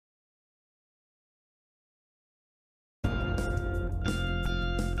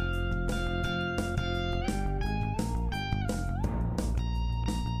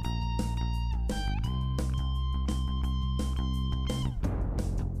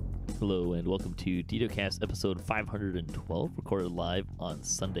Hello and welcome to DDOCast episode 512, recorded live on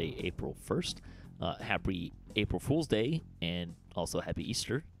Sunday, April 1st. Happy April Fool's Day and also happy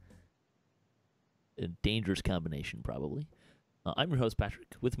Easter. A dangerous combination, probably. I'm your host,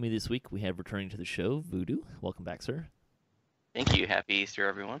 Patrick. With me this week, we have returning to the show, Voodu. Welcome back, sir. Thank you. Happy Easter,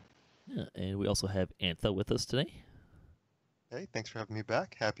 everyone. Yeah, and we also have Antha with us today. Hey, thanks for having me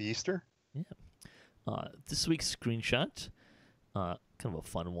back. Happy Easter. Yeah. This week's screenshot, kind of a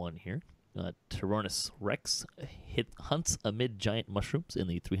fun one here. Tyrannosaurus Rex hunts amid giant mushrooms in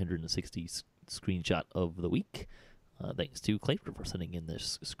the 360 screenshot of the week. Thanks to Claver for sending in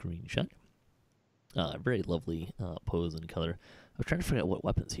this screenshot. Very lovely pose and color. I was trying to figure out what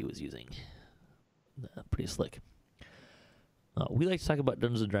weapons he was using. Pretty slick. We like to talk about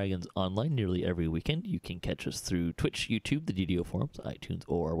Dungeons & Dragons online nearly every weekend. You can catch us through Twitch, YouTube, the DDO forums, iTunes,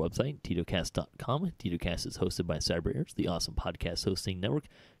 or our website, DDOCast.com. DDOCast is hosted by CyberAirs, the awesome podcast hosting network.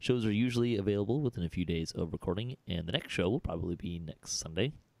 Shows are usually available within a few days of recording, and the next show will probably be next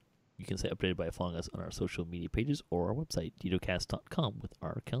Sunday. You can stay updated by following us on our social media pages or our website, DDOCast.com, with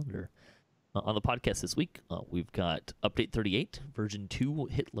our calendar. On the podcast this week, we've got Update 38, Version 2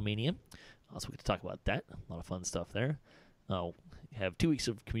 hit Lammania. So we get to talk about that. A lot of fun stuff there. Have 2 weeks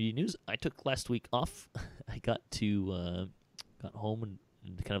of community news. I took last week off. I got home and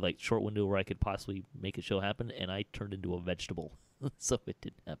kind of like short window where I could possibly make a show happen, and I turned into a vegetable, so it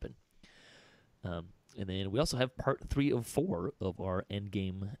didn't happen. And then we also have part 3 of 4 of our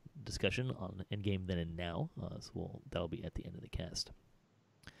Endgame discussion on Endgame Then and Now. That'll be at the end of the cast.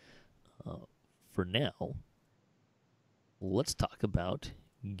 For now, let's talk about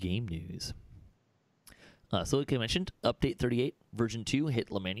game news. So like I mentioned, Update 38, Version 2 hit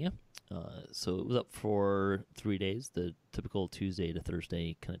Lammania. So it was up for 3 days, the typical Tuesday to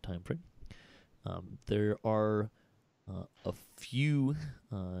Thursday kind of time frame. There are a few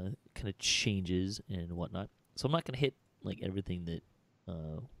kind of changes and whatnot. So I'm not going to hit like everything that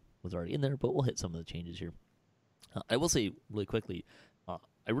was already in there, but we'll hit some of the changes here. I will say really quickly,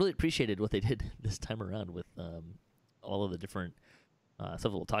 I really appreciated what they did this time around with all of the different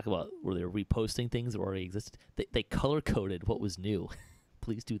stuff we'll talk about where they're reposting things that already existed. They color-coded what was new.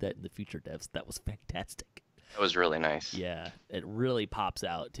 Please do that in the future, devs. That was fantastic. That was really nice. Yeah, it really pops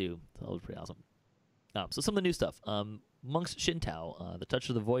out, too. So that was pretty awesome. So some of the new stuff. Monk's Shintao, the Touch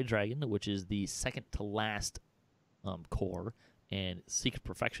of the Void Dragon, which is the second to last core, and Secret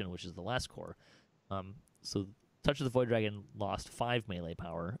Perfection, which is the last core. So Touch of the Void Dragon lost 5 melee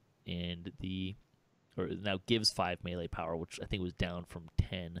power, and now gives 5 melee power, which I think was down from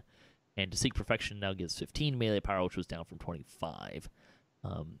 10. And to Seek Perfection now gives 15 melee power, which was down from 25,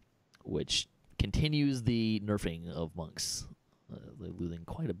 which continues the nerfing of monks. They're losing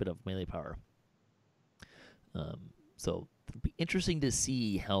quite a bit of melee power. So it'll be interesting to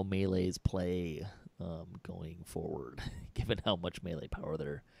see how melees play going forward, given how much melee power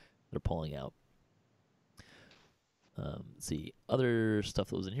they're pulling out. Let's see, other stuff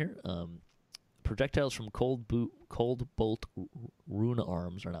that was in here. Projectiles from Cold Bolt Rune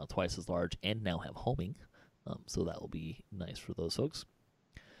Arms are now twice as large and now have homing, so that will be nice for those folks.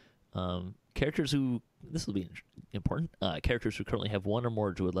 Characters who, this will be important, characters who currently have 1 or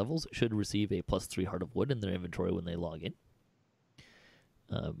more druid levels should receive a +3 Heart of Wood in their inventory when they log in,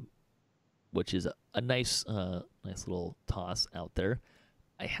 which is a nice little toss out there.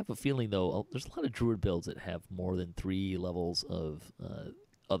 I have a feeling, though, there's a lot of druid builds that have more than 3 levels of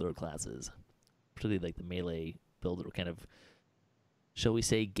other classes. Particularly like the melee build that were kind of, shall we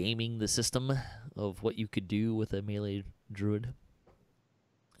say, gaming the system of what you could do with a melee druid.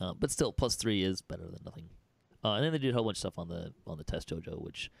 But still, +3 is better than nothing. And then they did a whole bunch of stuff on the test dojo,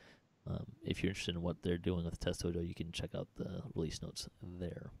 which, if you're interested in what they're doing with the test dojo, you can check out the release notes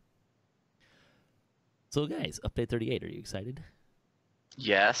there. So guys, Update 38, are you excited?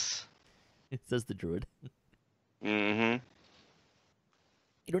 Yes. It says the druid. Mm-hmm.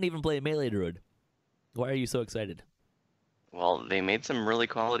 You don't even play a melee druid. Why are you so excited? Well, they made some really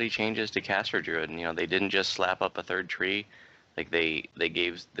quality changes to Caster Druid, and they didn't just slap up a 3rd tree. Like they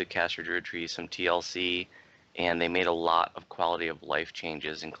gave the Caster Druid tree some TLC, and they made a lot of quality of life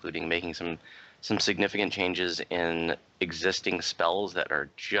changes, including making some significant changes in existing spells that are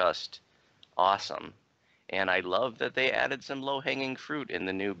just awesome. And I love that they added some low-hanging fruit in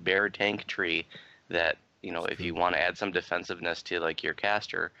the new Bear Tank tree that, if you want to add some defensiveness to like your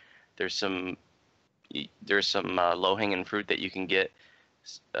caster, there's some low-hanging fruit that you can get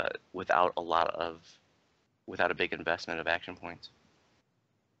without a big investment of action points.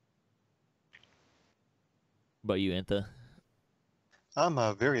 What about you, Antha?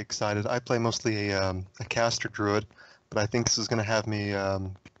 I'm very excited. I play mostly a caster druid, but I think this is going to have me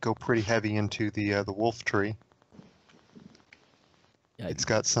go pretty heavy into the wolf tree. Yeah, It's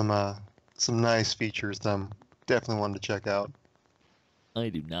got some nice features that I'm definitely wanting to check out. I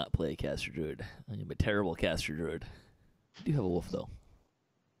do not play a caster druid. I am a terrible caster druid. I do have a wolf though.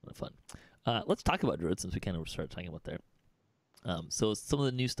 What fun. Let's talk about druids since we kind of started talking about there. So some of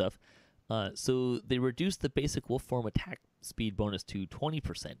the new stuff. So they reduced the basic wolf form attack speed bonus to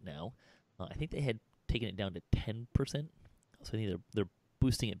 20% now. I think they had taken it down to 10%. So I think they're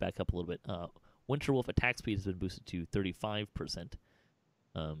boosting it back up a little bit. Winter wolf attack speed has been boosted to 35%,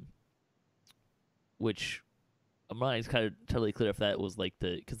 which I'm not kind of totally clear if that was like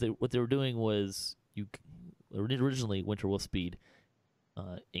because what they were doing was originally winter wolf speed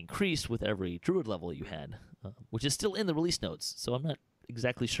increased with every druid level you had, which is still in the release notes. So I'm not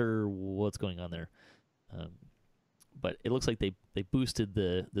exactly sure what's going on there, but it looks like they boosted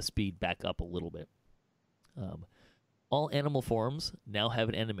the speed back up a little bit. All animal forms now have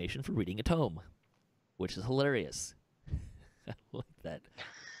an animation for reading a tome, which is hilarious. I like that.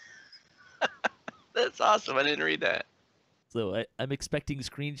 That's awesome. I didn't read that. So I'm expecting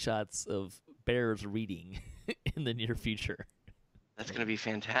screenshots of bears reading in the near future. That's going to be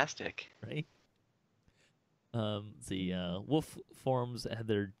fantastic. Right? The wolf forms had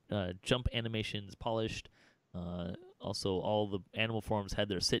their jump animations polished. Also, all the animal forms had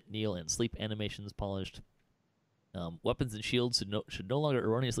their sit, kneel, and sleep animations polished. Weapons and shields should no longer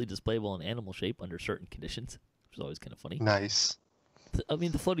erroneously displayable in animal shape under certain conditions, which is always kind of funny. Nice. I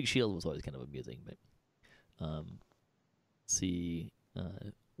mean, the floating shield was always kind of amusing, but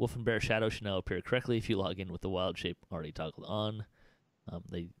wolf and bear shadow should now appear correctly if you log in with the wild shape already toggled on.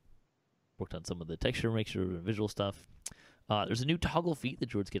 They worked on some of the texture, make sure visual stuff. There's a new toggle feat the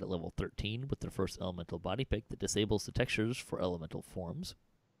druids get at level 13 with their first elemental body pick that disables the textures for elemental forms.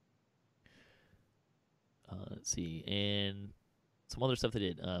 And some other stuff they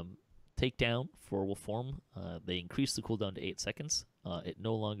did. Takedown for wolf form. They increased the cooldown to 8 seconds. It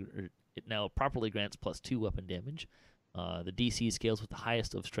now properly grants +2 weapon damage. The DC scales with the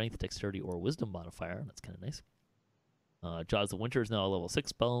highest of strength, dexterity, or wisdom modifier. That's kind of nice. Jaws of Winter is now a level 6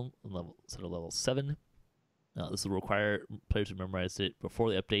 spell instead of level 7. This will require players to memorize it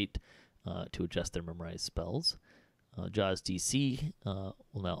before the update to adjust their memorized spells. Jaws DC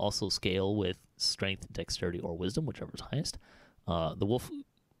will now also scale with strength, dexterity, or wisdom, whichever is highest. The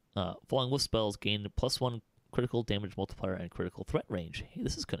falling wolf spells gain +1 critical damage multiplier and critical threat range. Hey,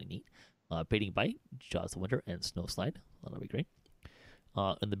 this is kind of neat. Baiting Bite, Jaws of Winter, and Snow Slide. That'll be great.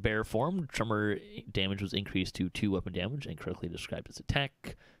 In the bear form, Tremor damage was increased to 2 weapon damage and critically described as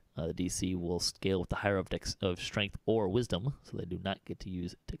attack. The DC will scale with the higher of strength or wisdom, so they do not get to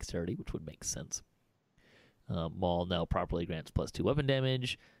use dexterity, which would make sense. Maul now properly grants +2 weapon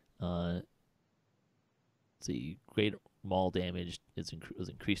damage. Great Maul damage was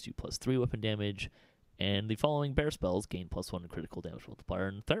increased to +3 weapon damage. And the following bear spells gain +1 critical damage multiplier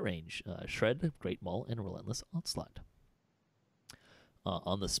and threat range. Shred, Great Maul, and Relentless Onslaught.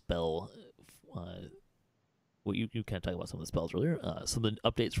 On the spell, you kind of talked about some of the spells earlier. Some of the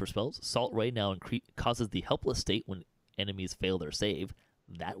updates for spells. Salt Ray now causes the helpless state when enemies fail their save.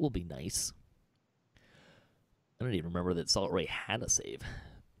 That will be nice. I don't even remember that Salt Ray had a save.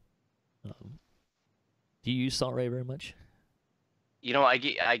 Do you use Salt Ray very much? You know,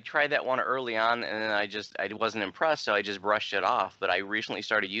 I tried that one early on, and then I wasn't impressed, so I just brushed it off. But I recently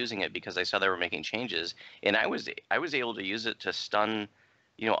started using it because I saw they were making changes, and I was able to use it to stun,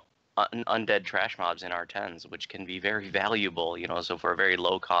 undead trash mobs in R10s, which can be very valuable. So for a very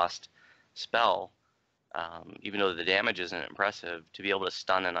low cost spell, even though the damage isn't impressive, to be able to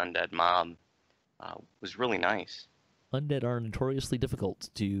stun an undead mob was really nice. Undead are notoriously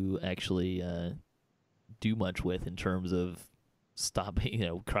difficult to actually do much with in terms of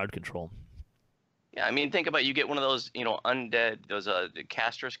stopping, crowd control. Yeah, I mean, think about you get one of those, undead, those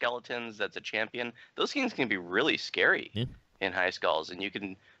caster skeletons that's a champion. Those things can be really scary in high skulls, and you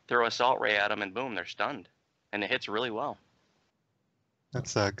can throw a salt ray at them, and boom, they're stunned, and it hits really well.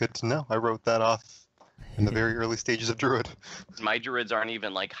 That's good to know. I wrote that off in the very early stages of Druid. My Druids aren't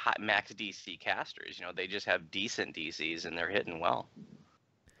even like hot max DC casters. They just have decent DCs, and they're hitting well.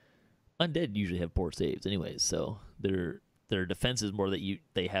 Undead usually have poor saves anyways, so their defense is more that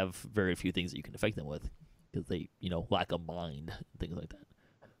they have very few things that you can affect them with because they lack a mind and things like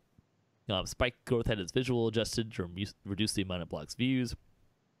that. Spike growth had its visual adjusted to reduce the amount it blocks views.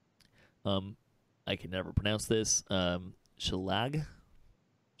 I can never pronounce this. Shillelagh.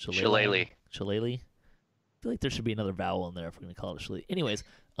 Shillelagh. I feel like there should be another vowel in there if we're going to call it Shillelagh. Anyways,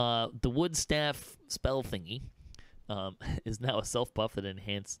 the wood staff spell thingy is now a self buff that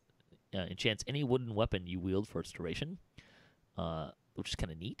enchants any wooden weapon you wield for its duration, which is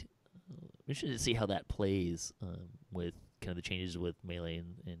kind of neat. We should see how that plays with kind of the changes with melee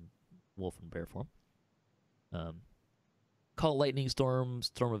and wolf and bear form. Call Lightning Storm,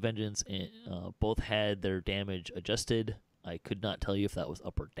 Storm of Vengeance, and both had their damage adjusted. I could not tell you if that was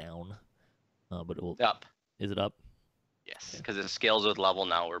up or down, but it will. Up. Is it up? Yes, because it scales with level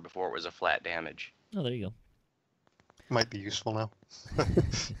now, where before it was a flat damage. Oh, there you go. Might be useful now.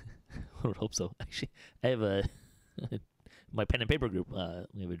 I would hope so. Actually, I have my pen and paper group.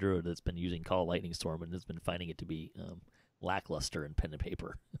 We have a druid that's been using Call Lightning Storm and has been finding it to be lackluster in pen and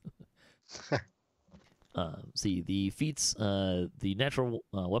paper. See the feats. The natural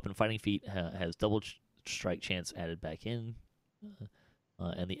weapon fighting feat has double strike chance added back in,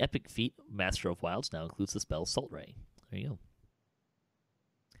 and the epic feat Master of Wilds now includes the spell Salt Ray. There you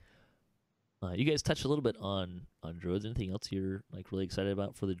go. You guys touched a little bit on druids. Anything else you're like really excited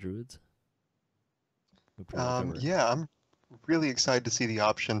about for the druids? Yeah, I'm really excited to see the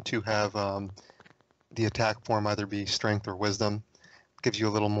option to have the attack form either be strength or wisdom. Gives you a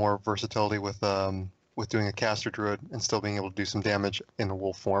little more versatility with doing a caster druid and still being able to do some damage in a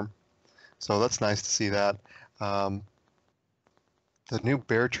wolf form. So that's nice to see that. The new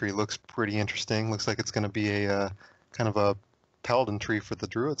bear tree looks pretty interesting. Looks like it's going to be a kind of a paladin tree for the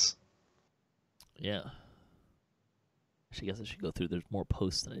druids. Yeah. I guess I should go through. There's more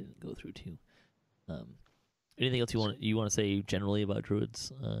posts that I didn't go through too. Anything else you want to say generally about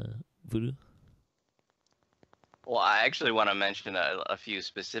druids, Voodu? Well, I actually want to mention a few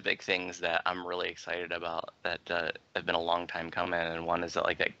specific things that I'm really excited about that have been a long time coming. And one is that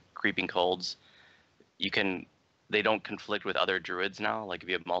like that creeping colds, they don't conflict with other druids now. Like if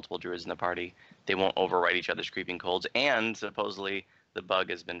you have multiple druids in the party, they won't override each other's creeping colds. And supposedly the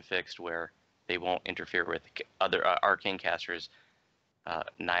bug has been fixed where they won't interfere with other arcane casters'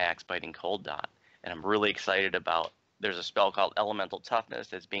 Nyax biting cold dot. And I'm really excited about. There's a spell called Elemental Toughness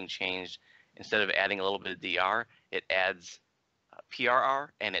that's being changed. Instead of adding a little bit of DR, it adds PRR,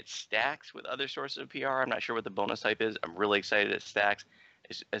 and it stacks with other sources of PR. I'm not sure what the bonus type is. I'm really excited it stacks.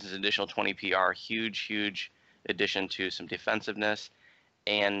 It's an additional 20 PR. Huge addition to some defensiveness.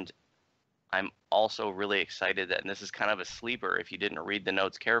 And I'm also really excited that, and this is kind of a sleeper if you didn't read the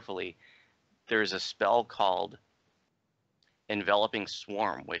notes carefully, there's a spell called Enveloping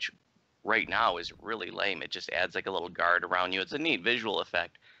Swarm, which right now is really lame. It just adds like a little guard around you. It's a neat visual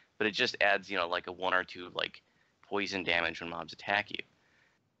effect. But it just adds, like a 1 or 2 like poison damage when mobs attack you.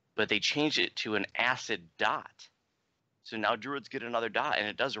 But they changed it to an acid dot. So now druids get another dot, and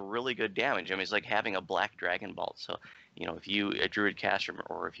it does really good damage. I mean, it's like having a black dragon bolt. So, if you a druid caster,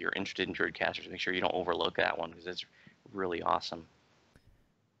 or if you're interested in druid casters, make sure you don't overlook that one because it's really awesome.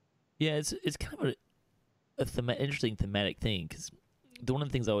 Yeah, it's kind of interesting thematic thing because one of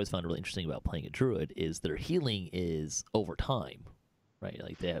the things I always found really interesting about playing a druid is their healing is over time. Right,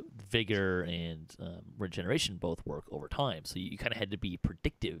 like that vigor and regeneration both work over time, so you kind of had to be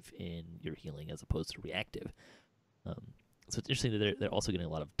predictive in your healing as opposed to reactive. So it's interesting that they're also getting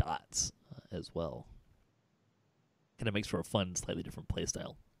a lot of dots as well. Kind of makes for a fun, slightly different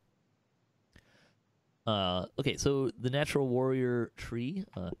playstyle. Okay, so the natural warrior tree,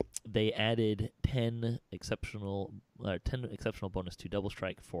 they added 10 exceptional bonus to double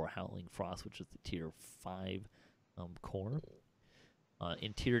strike for Howling Frost, which is the tier 5 core.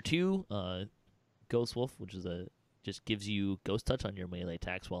 In tier 2, Ghost Wolf, which is just gives you Ghost Touch on your melee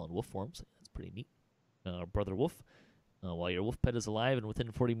attacks while in wolf forms. That's pretty neat. Brother Wolf, while your wolf pet is alive and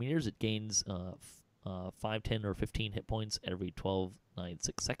within 40 meters, it gains 5, 10, or 15 hit points every 12, 9,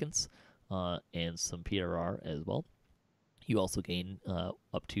 6 seconds, and some PRR as well. You also gain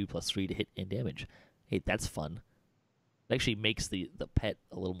up to +3 to hit and damage. Hey, that's fun. It actually makes the pet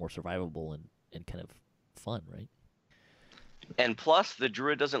a little more survivable and kind of fun, right? And plus, the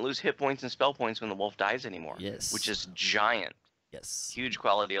druid doesn't lose hit points and spell points when the wolf dies anymore. Yes. Which is giant. Yes. Huge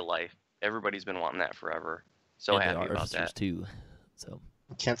quality of life. Everybody's been wanting that forever. So and happy about that. Too. So.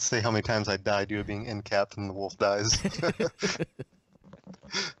 I can't say how many times I die due to being in-capped and the wolf dies.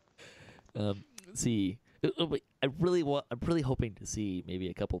 See, I'm really hoping to see maybe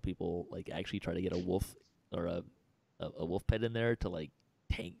a couple people like actually try to get a wolf or a wolf pet in there to like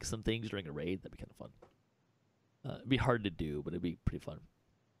tank some things during a raid. That'd be kind of fun. It'd be hard to do, but it'd be pretty fun.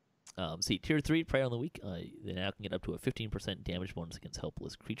 See, tier 3, Prey on the Weak. They now can get up to a 15% damage bonus against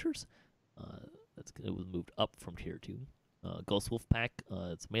helpless creatures. It was moved up from tier 2. Ghost Wolf Pack.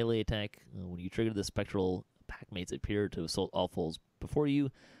 It's a melee attack. When you trigger the spectral pack mates appear to assault all foes before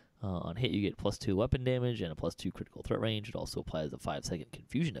you. On hit, you get +2 weapon damage and a +2 critical threat range. It also applies a 5-second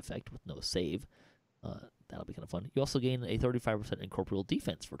confusion effect with no save. That'll be kind of fun. You also gain a 35% incorporeal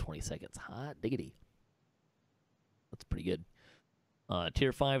defense for 20 seconds. Hot diggity. That's pretty good.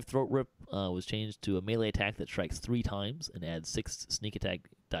 Tier 5 Throat Rip was changed to a melee attack that strikes 3 times and adds 6 sneak attack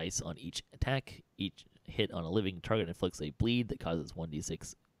dice on each attack. Each hit on a living target inflicts a bleed that causes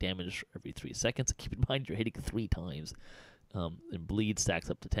 1d6 damage every 3 seconds. Keep in mind you're hitting 3 times. And bleed stacks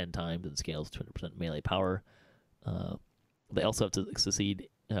up to 10 times and scales 200% melee power. They also have to succeed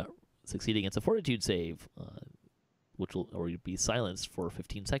against a fortitude save, which will be silenced for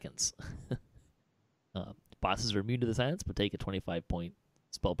 15 seconds. Bosses are immune to the silence, but take a 25-point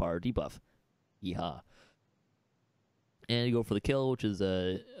spell power debuff. Yeehaw. And you go for the kill, which is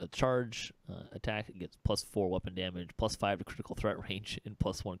a charge attack. It gets +4 weapon damage, +5 to critical threat range, and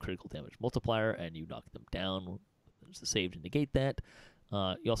 +1 critical damage multiplier, and you knock them down. There's a save to negate that.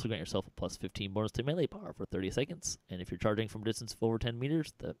 You also grant yourself a +15 bonus to melee power for 30 seconds. And if you're charging from a distance of over 10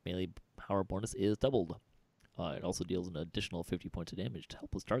 meters, the melee power bonus is doubled. It also deals an additional 50 points of damage to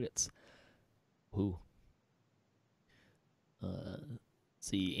helpless targets. Ooh.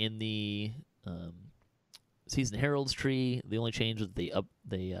 See, in the Season Herald's tree, the only change was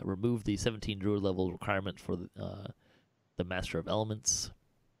they removed the 17 druid level requirement for the Master of Elements.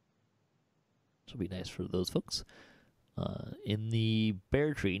 This will be nice for those folks. In the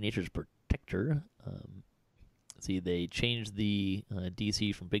Bear Tree, Nature's Protector, see, they changed the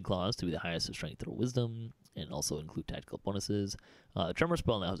DC from Big Claws to be the highest of Strength or Wisdom, and also include tactical bonuses. The Tremor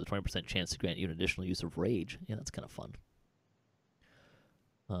spell now has a 20% chance to grant you an additional use of Rage. Yeah, that's kind of fun.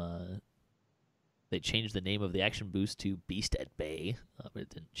 They changed the name of the action boost to Beast at Bay, but it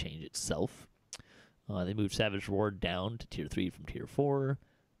didn't change itself. They moved Savage Roar down to Tier 3 from Tier 4.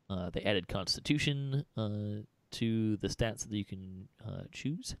 They added Constitution to the stats that you can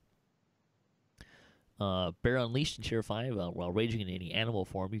choose. Bear Unleashed in Tier 5, while raging in any animal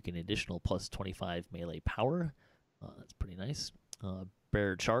form, you get an additional +25 melee power. That's pretty nice.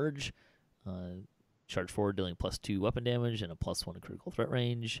 Bear Charge, charge forward, dealing +2 weapon damage and a +1 critical threat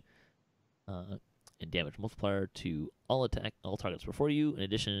range. And damage multiplier to all targets before you. In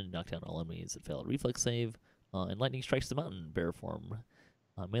addition, knock down all enemies that fail a reflex save. And Lightning Strikes the Mountain, bear form.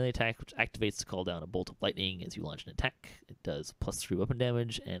 Melee attack, which activates to call down a bolt of lightning as you launch an attack. It does +3 weapon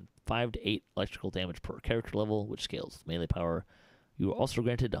damage and 5 to 8 electrical damage per character level, which scales with melee power. You are also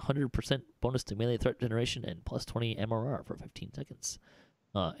granted 100% bonus to melee threat generation and +20 MRR for 15 seconds.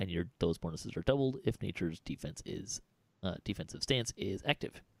 And those bonuses are doubled if Nature's defensive stance is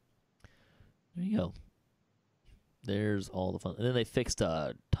active. There you go. There's all the fun. And then they fixed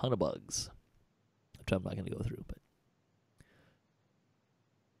a ton of bugs, which I'm not going to go through. But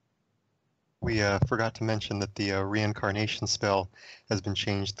we forgot to mention that the reincarnation spell has been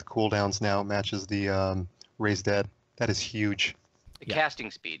changed. The cooldowns now matches the Raise Dead. That is huge. The casting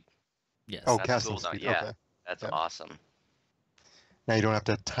speed. yes. Oh, That's casting cool, though. speed. Yeah. Okay. That's Yeah. awesome. Now you don't have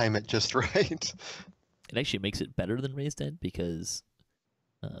to time it just right. It actually makes it better than Raised Dead because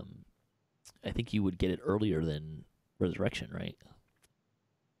I think you would get it earlier than Resurrection, right?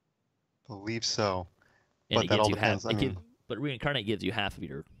 Believe so. And But it that gives all you depends. half. But Reincarnate gives you half of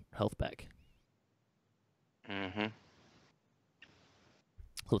your health back. Mm-hmm.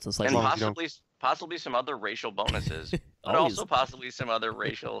 So it's a And slightly long as you don't- possibly some other racial bonuses, but Always. also possibly some other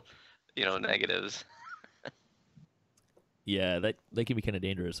racial, negatives. Yeah, that can be kind of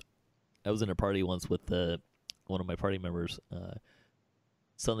dangerous. I was in a party once with one of my party members.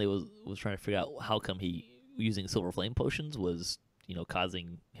 Suddenly was trying to figure out how come he using Silver Flame potions was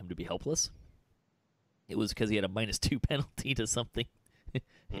causing him to be helpless. It was because he had a -2 penalty to something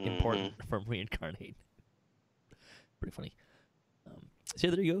important from Reincarnate. Pretty funny. So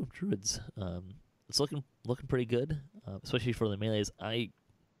yeah, there you go, Druids. It's looking pretty good, especially for the melees.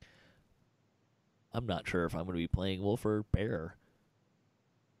 I'm not sure if I'm going to be playing Wolf or Bear.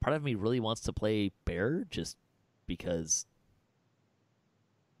 Part of me really wants to play Bear just because,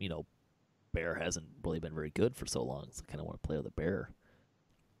 Bear hasn't really been very good for so long, so I kind of want to play with a Bear.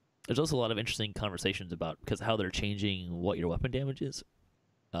 There's also a lot of interesting conversations about because how they're changing what your weapon damage is.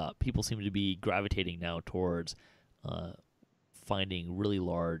 People seem to be gravitating now towards finding really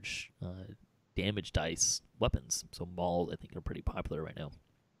large damage dice weapons. So Mauls, I think, are pretty popular right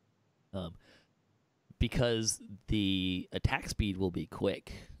now. Because the attack speed will be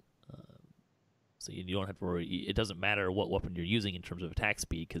quick. So you don't have to worry. It doesn't matter what weapon you're using in terms of attack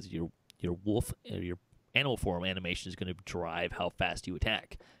speed because your wolf or your animal form animation is going to drive how fast you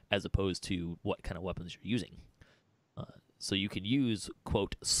attack as opposed to what kind of weapons you're using. So you can use,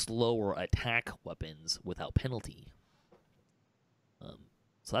 quote, slower attack weapons without penalty.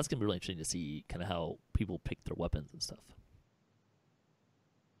 So that's going to be really interesting to see kind of how people pick their weapons and stuff.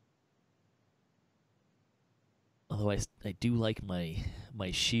 Although I do like my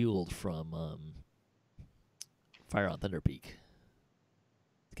shield from Fire on Thunder Peak.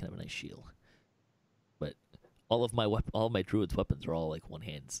 It's kind of a nice shield. But all of my druid's weapons are all like one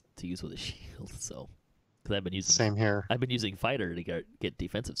hands to use with a shield. So, because Same here. I've been using fighter to get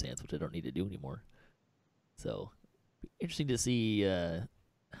defensive stance, which I don't need to do anymore. So, interesting to see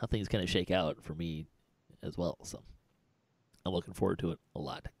how things kind of shake out for me as well. So, I'm looking forward to it a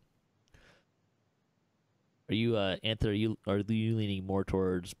lot. Are you, Antha? Are you leaning more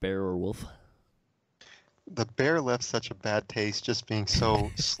towards bear or wolf? The bear left such a bad taste, just being so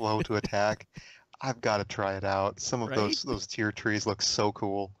slow to attack. I've got to try it out. Some of Right? those tier trees look so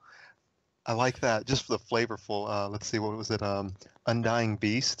cool. I like that. Just for the flavorful. Let's see, what was it? Undying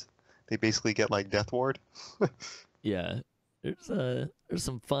Beast. They basically get like Death Ward. Yeah. There's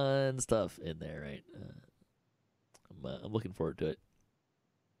some fun stuff in there, right? I'm looking forward to it.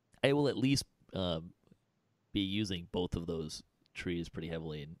 I will at least be using both of those trees pretty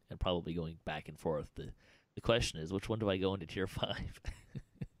heavily and probably going back and forth. The question is, which one do I go into tier 5?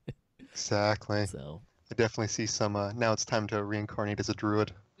 Exactly. So, I definitely see some. Now it's time to reincarnate as a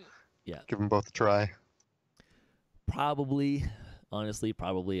druid. yeah. Give them both a try. Honestly,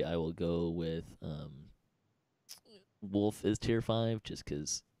 probably I will go with Wolf is tier 5 just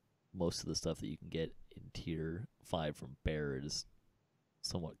because most of the stuff that you can get in tier 5 from Bear is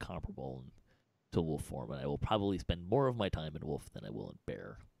somewhat comparable to Wolf form, and I will probably spend more of my time in Wolf than I will in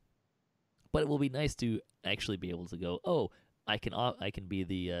Bear. But it will be nice to actually be able to go, oh, I can be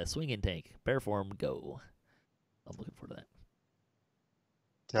the swinging tank. Bear form, go. I'm looking forward to that.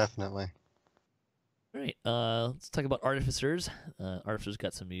 Definitely. All right, let's talk about Artificers. Artificers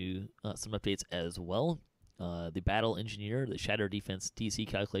got some new some updates as well. The Battle Engineer, the Shatter Defense DC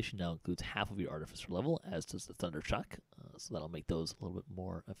calculation now includes half of your Artificer level, as does the Thunder Shock, so that'll make those a little bit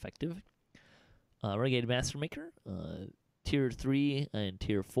more effective. Renegade Master Maker, Tier 3 and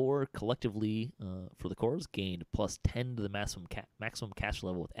Tier 4 collectively for the cores gained plus 10 to the maximum caster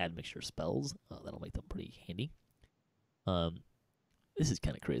level with admixture spells. That'll make them pretty handy. This is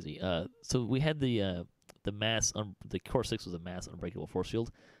kind of crazy. So we had the Core 6 was a mass unbreakable force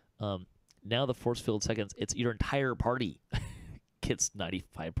field. Now the force field seconds, it's your entire party gets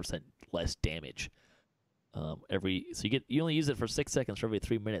 95% less damage. You only use it for 6 seconds for every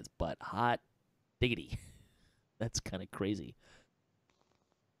 3 minutes, but hot diggity. That's kind of crazy.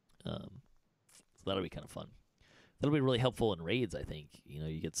 So that'll be kind of fun. That'll be really helpful in raids, I think.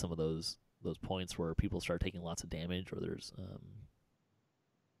 You get some of those points where people start taking lots of damage, or there's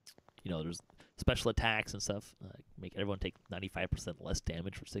there's special attacks and stuff. Make everyone take 95% less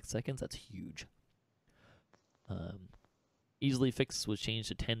damage for 6 seconds. That's huge. Easily Fix was changed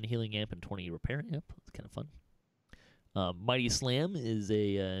to 10 healing amp and 20 repair amp. It's kind of fun. Mighty Slam is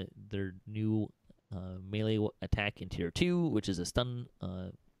their new melee attack in Tier 2, which is a stun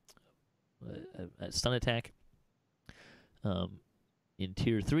attack. In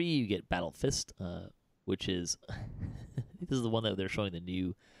Tier 3, you get Battle Fist, which is this is the one that they're showing the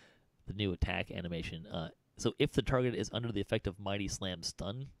new attack animation. So if the target is under the effect of Mighty Slam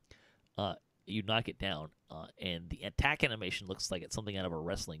stun, you knock it down, and the attack animation looks like it's something out of a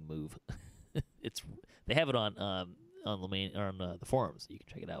wrestling move. They have it on the forums. You can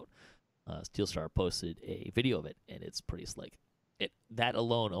check it out. Steelstar posted a video of it, and it's pretty slick. That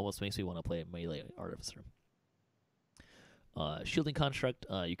alone almost makes me want to play a melee Artificer. Shielding Construct.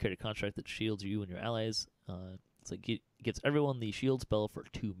 You create a construct that shields you and your allies. So it gives everyone the shield spell for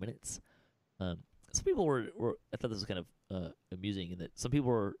 2 minutes. Some people were I thought this was kind of amusing in that some people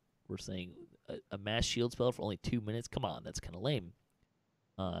were saying a mass shield spell for only 2 minutes. Come on, that's kind of lame.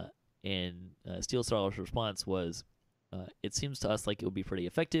 And Steelstar's response was, it seems to us like it would be pretty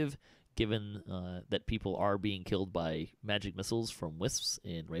effective, given that people are being killed by magic missiles from wisps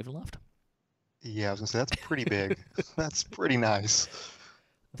in Ravenloft. Yeah, I was gonna say that's pretty big. That's pretty nice.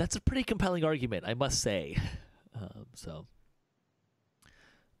 That's a pretty compelling argument, I must say.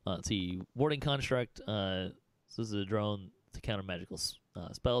 Let's see, Warding Construct. So this is a drone to counter magical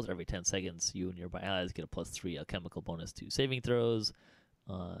spells. Every 10 seconds, you and your allies get a +3 alchemical bonus to saving throws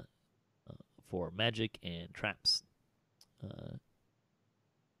for magic and traps.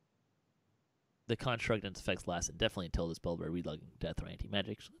 The construct and its effects last indefinitely until dispelled by relogging death or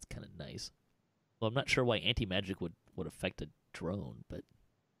anti-magic, so that's kind of nice. Well, I'm not sure why anti-magic would affect a drone, but,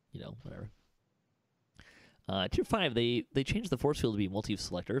 whatever. Tier 5, they changed the force field to be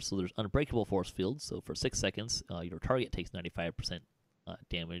multi-selector, so there's unbreakable force field, so for 6 seconds, your target takes 95%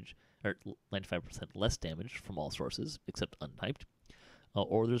 damage, or 95% less damage from all sources, except untyped.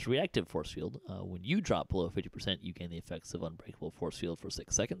 Or there's reactive force field. When you drop below 50%, you gain the effects of unbreakable force field for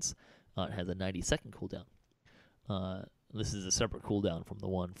 6 seconds. It has a 90-second cooldown. This is a separate cooldown from the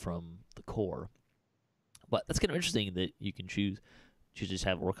one from the core. But that's kind of interesting that you can choose to just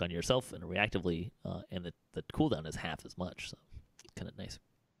have it work on yourself and reactively, and the cooldown is half as much. So it's kind of nice.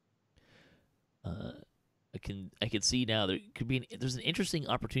 I can see now there's an interesting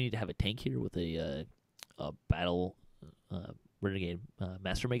opportunity to have a tank here with a battle renegade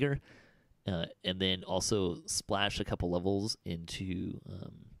master maker, and then also splash a couple levels into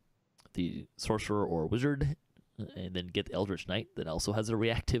the sorcerer or wizard, and then get the Eldritch Knight that also has a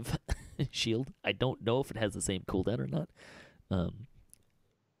reactive shield. I don't know if it has the same cooldown or not,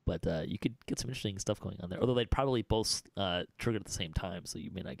 but you could get some interesting stuff going on there. Although they'd probably both trigger at the same time, so you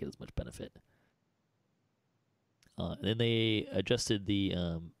may not get as much benefit. And then they adjusted the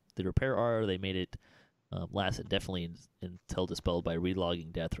repair R. They made it last indefinitely until dispelled by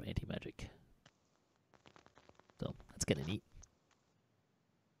relogging death or anti-magic. So that's kind of neat.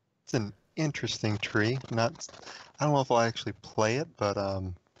 It's an interesting tree. I don't know if I'll actually play it, but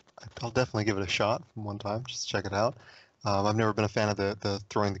I'll definitely give it a shot from one time, just to check it out. I've never been a fan of the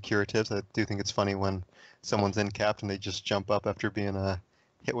throwing the curatives. I do think it's funny when someone's in capped and they just jump up after being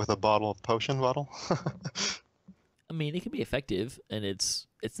hit with a bottle of potion bottle. I mean, it can be effective, and it's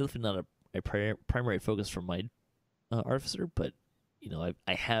definitely not a primary focus for my artificer, but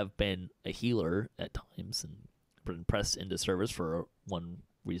I have been a healer at times and been pressed into service for one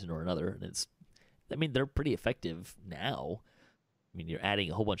reason or another, and they're pretty effective now. I mean, you're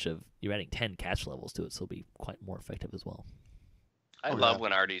adding 10 catch levels to it, so it'll be quite more effective as well. I love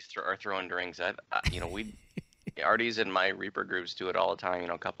when Arties are throwing drinks. Arties in my Reaper groups do it all the time.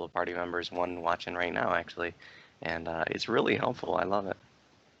 A couple of party members, one watching right now actually, and it's really helpful. I love it.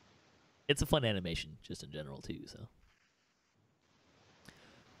 It's a fun animation, just in general too. So,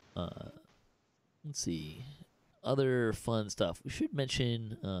 let's see, other fun stuff. We should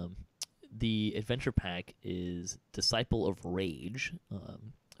mention the adventure pack is Disciple of Rage.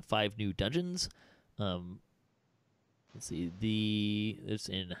 5 new dungeons. Let's see, it's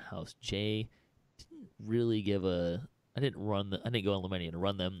in House J. Didn't really give I didn't go on Lammania and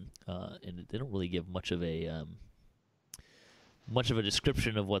run them, and it didn't really give much of a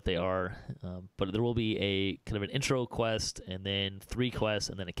description of what they are. But there will be a kind of an intro quest, and then 3 quests,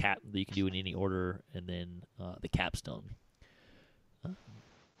 and then a cap that you can do in any order, and then the capstone.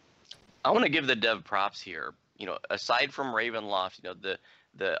 I want to give the dev props here. Aside from Ravenloft,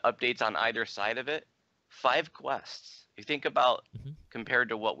 the updates on either side of it, 5 quests. You think about compared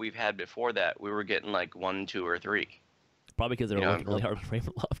to what we've had before that, we were getting like 1, 2, or 3. Probably because they're working really hard on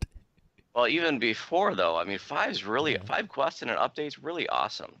Ravenloft. Well, even before though, 5 quests and an update's really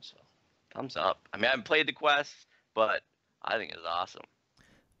awesome. So, thumbs up. I haven't played the quests, but I think it's awesome.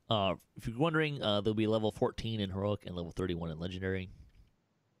 If you're wondering, there'll be level 14 in Heroic and level 31 in Legendary.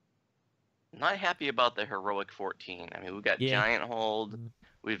 Not happy about the Heroic 14. We've got Giant Hold,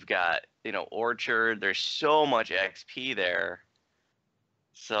 we've got, Orchard. There's so much XP there.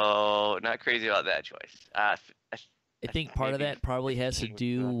 So, not crazy about that choice. I think part of that probably has to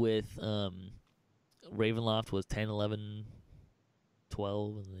do with Ravenloft was 10, 11,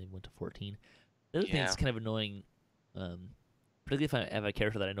 12, and they went to 14. The other thing that's kind of annoying, particularly if I have a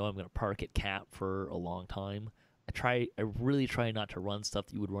character that I know I'm going to park at cap for a long time, I really try not to run stuff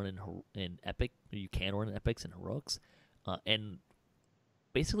that you would run in Epic, or you can run in Epics and Heroics, and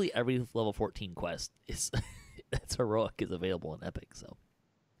basically every level 14 quest that's Heroic is available in Epic, so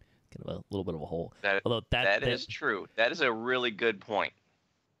kind of a little bit of a hole. That is true. That is a really good point.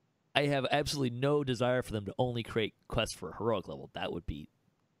 I have absolutely no desire for them to only create quests for Heroic level. That would be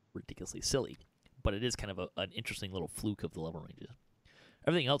ridiculously silly, but it is kind of an interesting little fluke of the level ranges.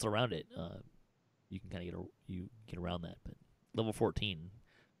 Everything else around it, you can kind of get around that, but level 14, I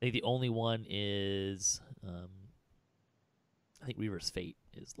think the only one is I think Reaver's Fate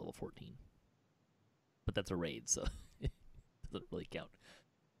is level 14, but that's a raid, so it doesn't really count.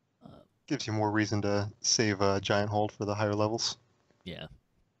 Gives you more reason to save a Giant Hold for the higher levels. Yeah.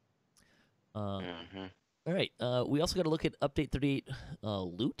 All right. We also got to look at Update 38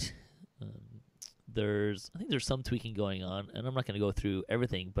 loot. I think there's some tweaking going on, and I'm not going to go through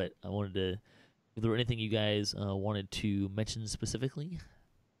everything, but I wanted to. If there were anything you guys wanted to mention specifically?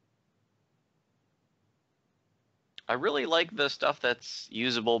 I really like the stuff that's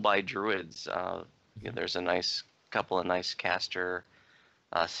usable by druids. There's a couple of nice caster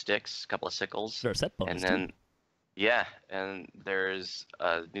sticks, a couple of sickles. There are set bonus, and then, too. And there's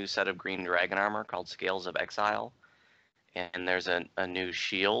a new set of green dragon armor called Scales of Exile. And there's a new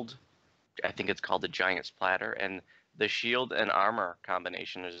shield. I think it's called the Giant Splatter. And the shield and armor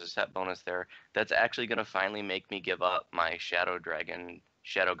combination, there's a set bonus there that's actually going to finally make me give up my Shadow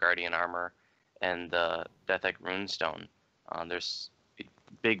Guardian armor and the Deathek Runestone. There's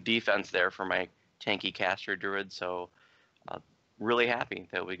big defense there for my tanky caster druid, so really happy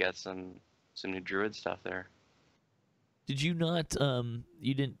that we got some new druid stuff there. Did you not?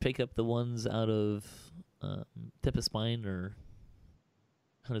 You didn't pick up the ones out of Tip of Spine or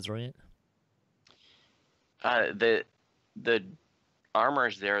Hunter's Orient? The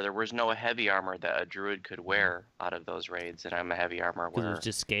armors there was no heavy armor that a druid could wear out of those raids, and I'm a heavy armor Because it wearer. was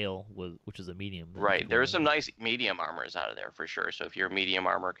just scale, which is a medium. Right, there are some nice medium armors out of there for sure. So if you're a medium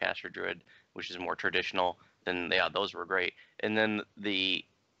armor caster druid, which is more traditional, then yeah, those were great. And then the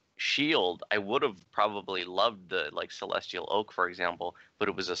shield, I would have probably loved the like Celestial Oak, for example, but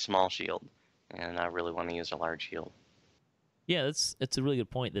it was a small shield, and I really want to use a large shield. Yeah, it's a really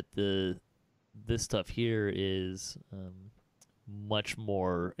good point that this stuff here is much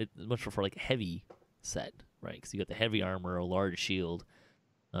more for like a heavy set, right? Because you got the heavy armor, a large shield,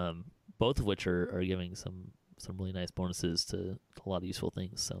 both of which are giving some really nice bonuses to a lot of useful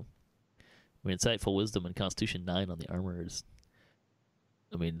things. So, I mean, Insightful Wisdom and Constitution 9 on the armor is,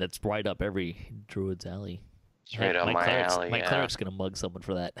 I mean, that's right up every druid's alley. Straight up my alley. My cleric's gonna mug someone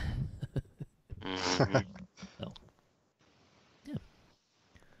for that. Mm-hmm. So, yeah.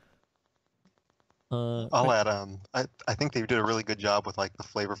 I'll add. I think they did a really good job with like the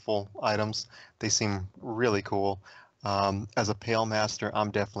flavorful items. They seem really cool. As a Pale Master,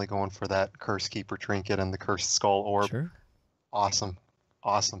 I'm definitely going for that Curse Keeper trinket and the Cursed Skull Orb. Sure. Awesome.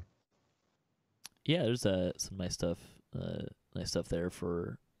 Yeah, there's some nice stuff. Nice stuff there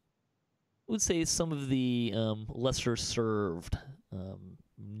for, I would say, some of the lesser served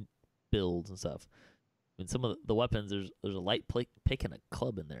builds and stuff. I mean, some of the weapons, there's a light pick and a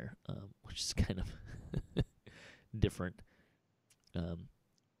club in there, which is kind of different.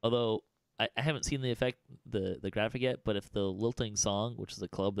 Although I haven't seen the effect, the graphic yet, but if the Lilting Song, which is a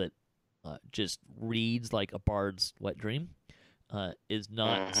club that just reads like a bard's wet dream, is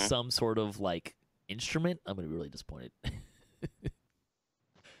not some sort of like instrument, I'm gonna be really disappointed.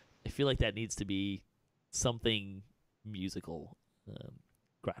 I feel like that needs to be something musical,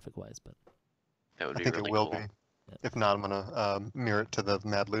 graphic wise, but That would I be think really it will cool. be. If not, I'm gonna mirror it to the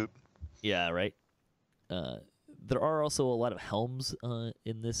Mad Loot. yeah, right. There are also a lot of helms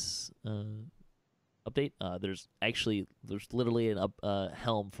in this update. There's literally a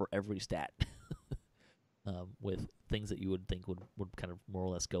helm for every stat, with things that you would think would kind of more or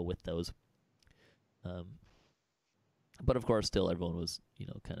less go with those. But of course, still everyone was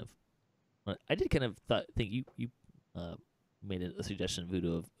kind of. I did kind of think you made a suggestion,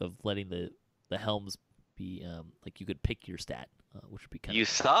 Voodoo, of letting the helms be like you could pick your stat, which would be kind You of.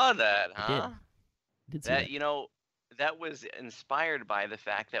 saw that, I huh? did see That that. that was inspired by the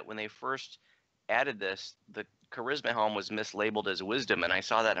fact that when they first added this, the charisma helm was mislabeled as wisdom, and I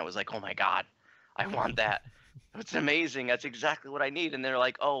saw that and I was like, oh my god, I want that. It's amazing. That's exactly what I need. And they're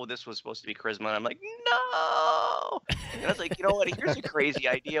like, oh, this was supposed to be charisma, and I'm like, no. And I was like, you know what? Here's a crazy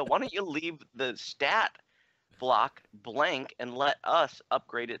idea. Why don't you leave the stat block blank and let us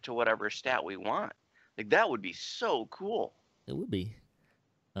upgrade it to whatever stat we want? Like that would be so cool. It would be.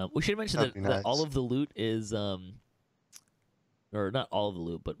 We should mention That'd that, be that all nice. of the loot is, or not all of the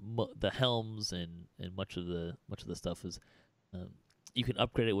loot, but the helms and much of the stuff is, you can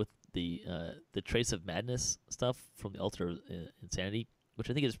upgrade it with the Trace of Madness stuff from the Altar of Insanity, which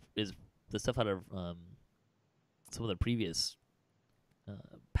I think is the stuff out of some of the previous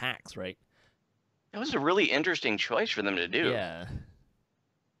packs, right? That was a really interesting choice for them to do. Yeah.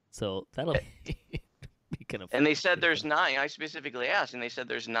 So that'll be kind of. And they said there's not. I specifically asked, and they said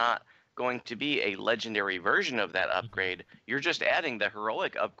there's not going to be a legendary version of that upgrade. You're just adding the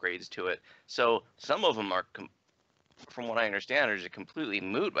heroic upgrades to it. So some of them are, from what I understand, are just completely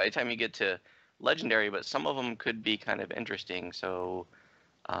moot by the time you get to legendary. But some of them could be kind of interesting. So,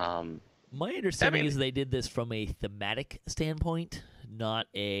 my understanding is they did this from a thematic standpoint, not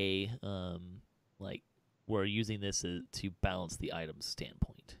a like we're using this to balance the items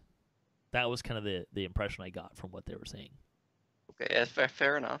standpoint. That was kind of the impression I got from what they were saying. okay,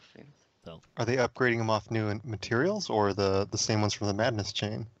 fair enough. So Are they upgrading them off new materials or the same ones from the Madness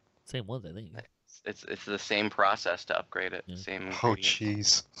chain? same ones, I think. It's the same process to upgrade it. Yeah. Same. Oh,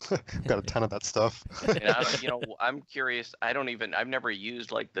 ingredients. jeez. Got a ton of that stuff. And I'm curious. I've never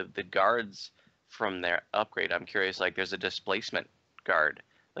used like the guards from their upgrade. I'm curious. Like, there's a displacement guard.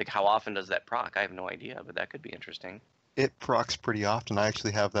 Like, how often does that proc? I have no idea, but that could be interesting. It procs pretty often. I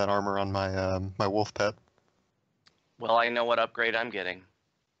actually have that armor on my my wolf pet. Well, I know what upgrade I'm getting.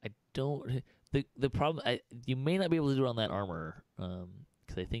 I don't. The problem. You may not be able to do it on that armor,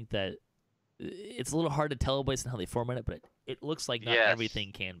 because I think that it's a little hard to tell based on how they format it. But it looks like not Yes.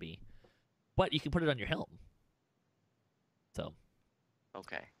 everything can be. but you can put it on your helm. So.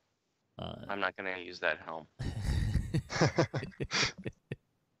 Okay. I'm not gonna use that helm.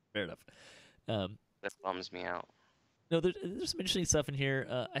 Fair enough. That bums me out. No, there's some interesting stuff in here.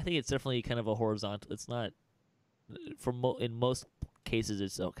 I think it's definitely kind of a horizontal. It's not in most cases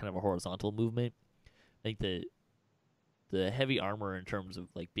it's kind of a horizontal movement. I think the heavy armor in terms of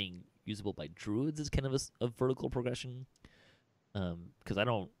like being usable by druids is kind of a vertical progression. Because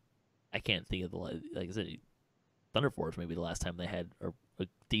I can't think of like I said, Thunderforge maybe the last time they had a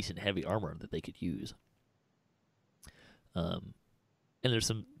decent heavy armor that they could use. And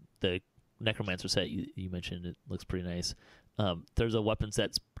there's the Necromancer set you mentioned, it looks pretty nice. There's a weapon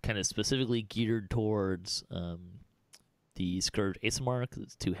set kind of specifically geared towards the Scourge Aasimar, because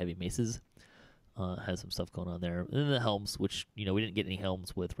it's 2 heavy maces. Has some stuff going on there. And then the helms, which, we didn't get any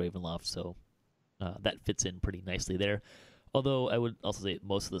helms with Ravenloft, so that fits in pretty nicely there. Although I would also say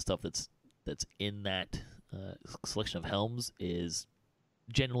most of the stuff that's in that selection of helms is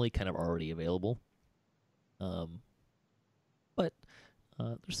generally kind of already available. But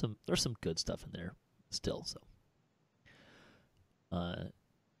there's some good stuff in there still. So,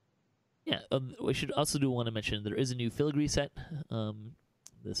 we should also want to mention there is a new filigree set,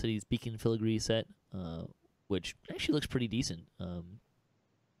 the City's Beacon filigree set, which actually looks pretty decent.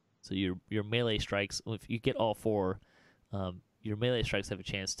 So your melee strikes, if you get all 4, your melee strikes have a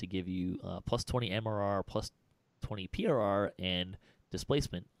chance to give you plus 20 MRR, plus 20 PRR, and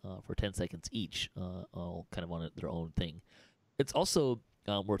displacement for 10 seconds each, all kind of on their own thing. It's also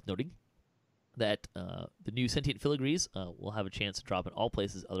worth noting that the new sentient filigrees will have a chance to drop in all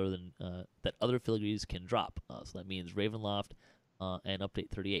places other than that other filigrees can drop. So that means Ravenloft and Update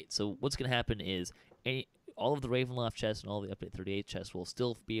 38. So what's going to happen is all of the Ravenloft chests and all the Update 38 chests will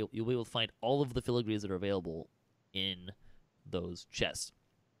still you'll be able to find all of the filigrees that are available in those chests.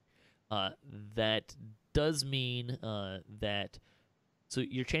 That does mean that so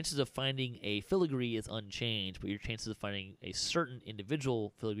your chances of finding a filigree is unchanged, but your chances of finding a certain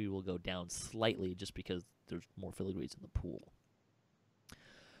individual filigree will go down slightly just because there's more filigrees in the pool.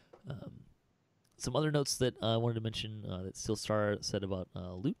 Some other notes that I wanted to mention that Steelstar said about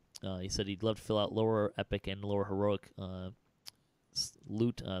loot. He said he'd love to fill out lower epic and lower heroic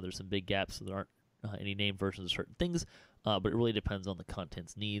loot. There's some big gaps, so there aren't any named versions of certain things, but it really depends on the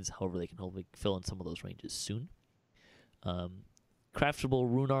content's needs. However, they can hopefully fill in some of those ranges soon. Craftable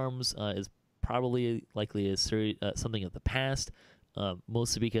rune arms is probably likely a something of the past,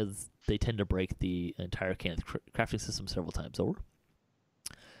 mostly because they tend to break the entire crafting system several times over.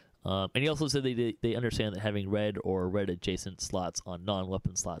 And he also said they understand that having red or red adjacent slots on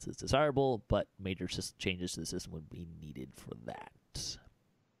non-weapon slots is desirable, but major changes to the system would be needed for that.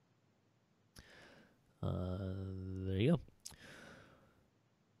 There you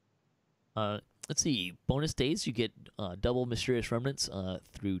go. Let's see. Bonus days, you get double Mysterious Remnants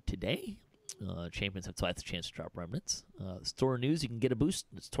through today. Champions have twice the chance to drop Remnants. Store news, you can get a boost.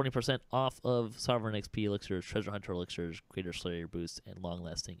 It's 20% off of Sovereign XP elixirs, Treasure Hunter elixirs, Greater Slayer boosts, and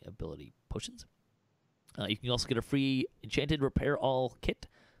long-lasting ability potions. You can also get a free Enchanted Repair All kit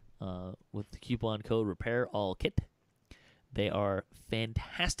with the coupon code Repair All Kit. They are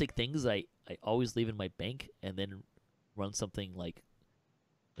fantastic things. I always leave in my bank and then run something like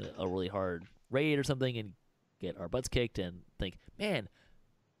a really hard raid or something and get our butts kicked and think, man,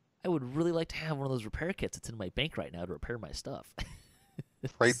 I would really like to have one of those repair kits that's in my bank right now to repair my stuff.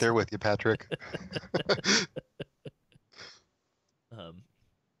 Right there with you, Patrick.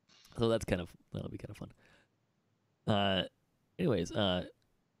 So that'll be kind of fun. Anyways, talk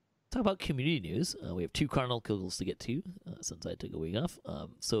about community news. We have 2 chronicles to get to since I took a week off.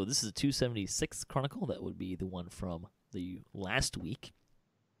 So this is a 276th chronicle. That would be the one from the last week.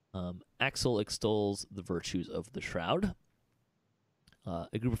 Axel extols the virtues of the Shroud. A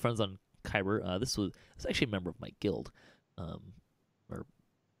group of friends on Kyber. This was actually a member of my guild, or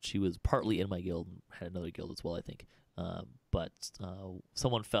she was partly in my guild and had another guild as well, I think. But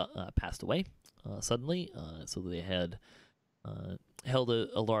someone passed away suddenly, so they had held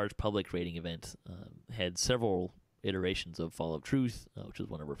a large public raiding event. Had several iterations of Fall of Truth, which was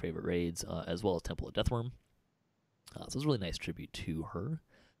one of her favorite raids, as well as Temple of Deathworm. So it was a really nice tribute to her.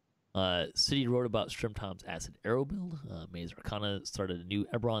 City wrote about Strimtom's Acid Arrow build. Maze Arcana started a new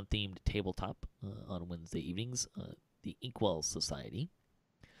Eberron-themed tabletop on Wednesday evenings, the Inkwell Society.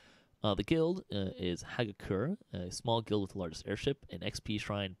 The guild is Hagakura, a small guild with the largest airship, an XP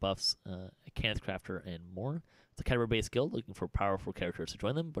shrine, buffs, a Kenneth Crafter, and more. It's a Kyber-based guild looking for powerful characters to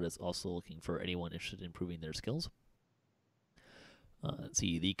join them, but it's also looking for anyone interested in improving their skills. Let's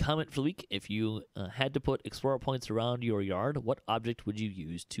see, the comment for the week. If you had to put explorer points around your yard, what object would you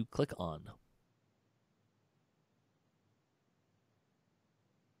use to click on?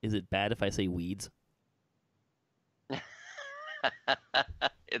 Is it bad if I say weeds?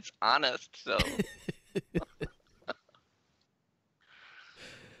 It's honest, so.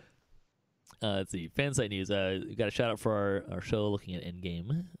 Let's see. Fansite news. We got a shout out for our show looking at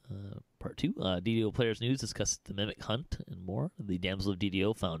Endgame, part 2. DDO players news discussed the Mimic Hunt and more. The Damsel of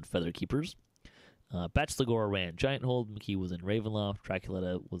DDO found Feather Keepers. Bachelor ran Giant Hold. Mickey was in Ravenloft.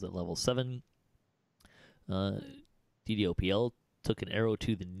 Draculetta was at level 7. DDOPL took an arrow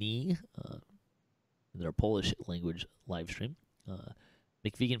to the knee in their Polish language live stream.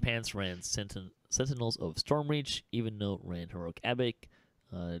 McVegan Pants ran Sentinels of Stormreach. Even Note ran Heroic Abic.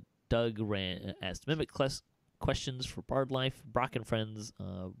 Doug asked Mimic questions for Bard Life. Brock and Friends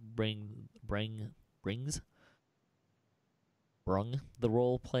brung the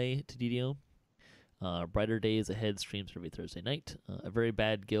role play to DDO. Brighter Days Ahead streams every Thursday night. A Very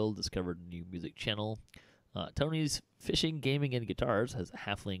Bad Guild discovered a new music channel. Tony's Fishing, Gaming, and Guitars has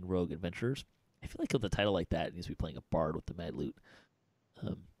Halfling Rogue Adventures. I feel like with a title like that, it needs to be playing a bard with the mad loot.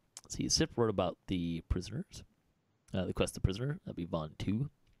 See, Sip wrote about the prisoners. The Quest of the Prisoner. That'd be Vaughn 2.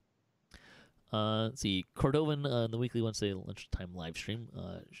 Let's see, Cordovan in the weekly Wednesday lunchtime live stream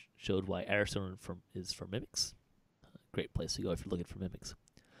showed why Airstone is for Mimics. Great place to go if you're looking for Mimics.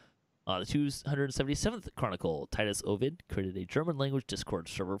 The 277th Chronicle, Titus Ovid, created a German language Discord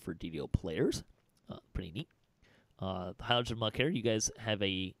server for DDO players. Pretty neat. The Highlands of Malcare, you guys have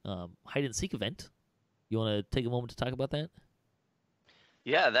a hide and seek event. You want to take a moment to talk about that?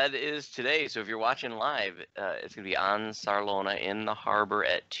 Yeah, that is today. So if you're watching live, it's going to be on Sarlona in the harbor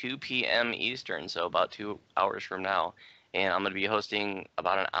at 2 p.m. Eastern, so about 2 hours from now. And I'm going to be hosting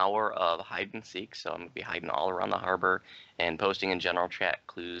about an hour of hide and seek. So I'm going to be hiding all around the harbor and posting in general chat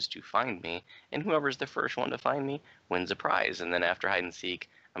clues to find me. And whoever's the first one to find me wins a prize. And then after hide and seek,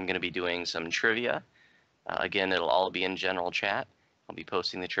 I'm going to be doing some trivia. Again, it'll all be in general chat. I'll be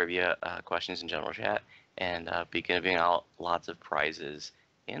posting the trivia questions in general chat. And be giving out lots of prizes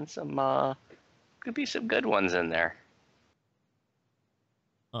and some could be some good ones in there.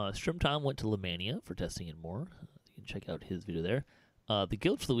 Strim Tom went to Lammania for testing and more. You can check out his video there. The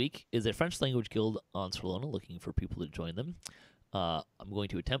guild for the week is a French language guild on Solana, looking for people to join them. I'm going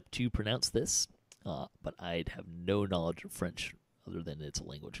to attempt to pronounce this, but I'd have no knowledge of French other than it's a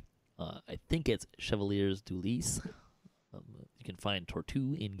language. I think it's Chevaliers du Lys. You can find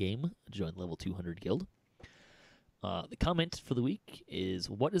Tortue in-game, join level 200 guild. The comment for the week is,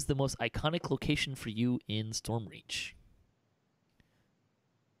 what is the most iconic location for you in Stormreach?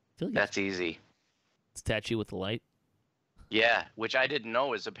 I feel like That's easy. Statue with the light? Yeah, which I didn't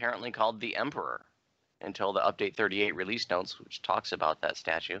know is apparently called the Emperor until the Update 38 release notes, which talks about that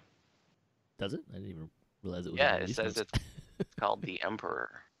statue. Does it? I didn't even realize it was. Yeah, in the it release says notes. it's called the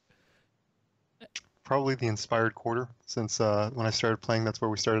Emperor. Probably the Inspired Quarter, since when I started playing, that's where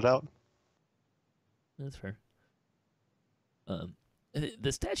we started out. That's fair.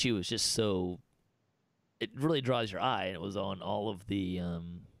 The statue is just so... It really draws your eye, and it was on all of the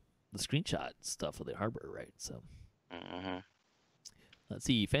screenshot stuff of the harbor, right? So, Let's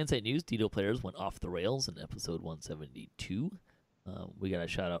see. Fansite news, DDO players went off the rails in episode 172. We got a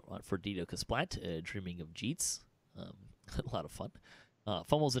shout-out for DDOCast, Dreaming of Jeets. A lot of fun.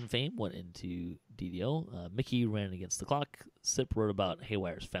 Fumbles and Fame went into DDO. Mickey ran against the clock. Sip wrote about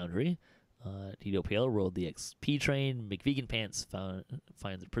Haywire's Foundry. DDOPL rode the XP train. McVegan Pants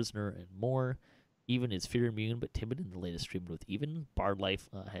finds a prisoner and more. Even is fear immune but timid in the latest stream with Even. Bard Life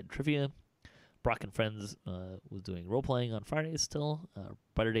had trivia. Brock and Friends was doing role playing on Fridays still.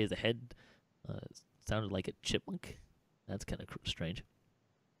 Brighter Days Ahead sounded like a chipmunk. That's kind of strange.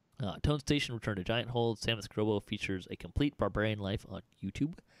 Tone Station returned to Giant Hold. Samus Grobo features a complete barbarian life on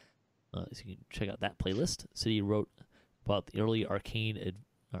YouTube. So you can check out that playlist. City wrote about the early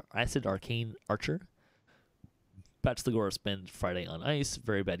Acid Arcane Archer. Bachelor spent Friday on ice.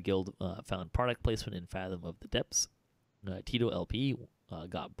 Very Bad Guild found product placement in Fathom of the Depths. Tito LP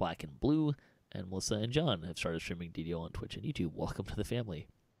got Black and Blue. And Melissa and John have started streaming DDO on Twitch and YouTube. Welcome to the family.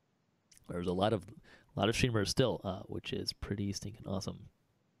 There's a lot of streamers still, which is pretty stinking awesome.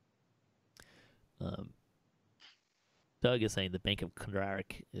 Doug is saying the Bank of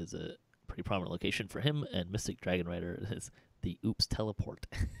Kundarak is a pretty prominent location for him, and Mystic Dragon Rider is the Oops Teleport.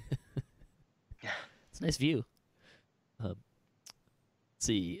 It's a nice view. Let's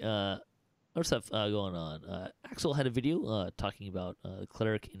see. Other stuff going on. Axel had a video talking about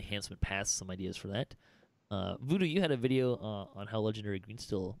Cleric Enhancement Pass, some ideas for that. Voodu, you had a video on how Legendary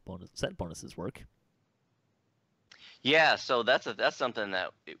Greensteel set bonuses work. Yeah, so that's something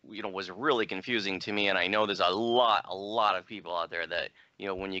that was really confusing to me, and I know there's a lot of people out there that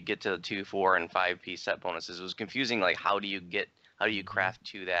when you get to the 2, 4, and 5 piece set bonuses, it was confusing. Like how do you How do you craft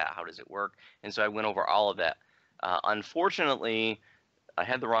to that? How does it work? And so I went over all of that. Unfortunately, I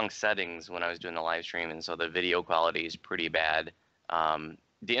had the wrong settings when I was doing the live stream, and so the video quality is pretty bad.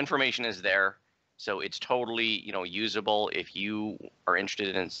 The information is there, so it's totally usable. If you are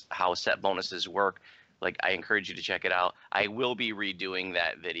interested in how set bonuses work, like, I encourage you to check it out. I will be redoing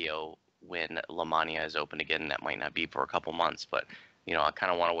that video when Lammania is open again. That might not be for a couple months, but I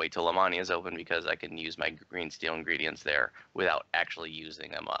kind of want to wait till Lammania is open because I can use my green steel ingredients there without actually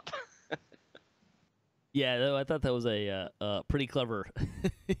using them up. Yeah, though, I thought that was a pretty clever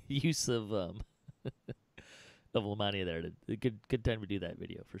use of Lammania there. Good time to do that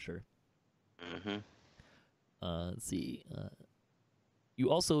video for sure. Mm-hmm. Let's see. You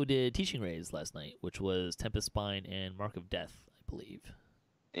also did teaching raids last night, which was Tempest Spine and Mark of Death, I believe.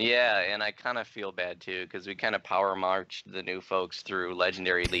 Yeah, and I kind of feel bad too because we kind of power marched the new folks through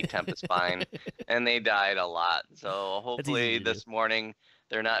Legendary Elite Tempest Spine, and they died a lot. So hopefully this morning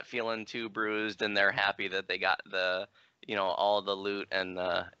they're not feeling too bruised and they're happy that they got the all the loot and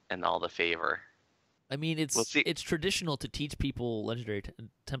all the favor. I mean, it's traditional to teach people Legendary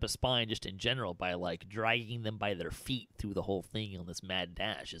Tempest Spine just in general by like dragging them by their feet through the whole thing on this mad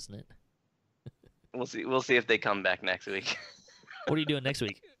dash, isn't it? We'll see if they come back next week. What are you doing next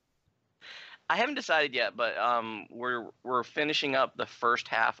week? I haven't decided yet, but we're finishing up the first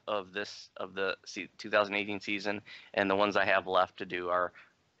half of the 2018 season, and the ones I have left to do are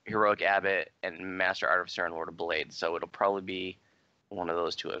Heroic Abbot and Master Artificer and Lord of Blades. So it'll probably be one of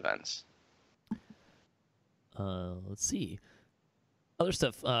those two events. Let's see. Other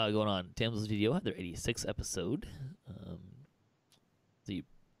stuff going on. Damsels DDO had their 86th episode. The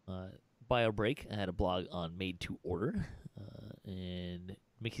Bio Break had a blog on Made to Order, and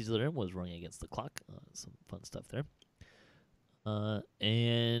Mickey's Living Room was running against the clock. Some fun stuff there.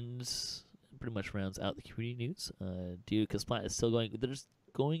 And pretty much rounds out the community news. DDOCast Splat is still going. There's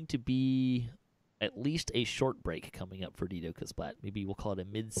going to be at least a short break coming up for DDOCast Splat. Maybe we'll call it a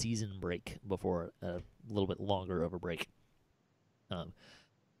mid-season break before a little bit longer of a break.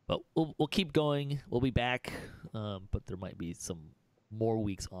 But we'll keep going. We'll be back, but there might be some more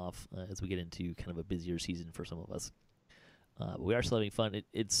weeks off as we get into kind of a busier season for some of us. But we are still having fun.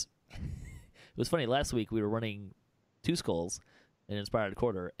 It was funny. Last week we were running 2 skulls and Inspired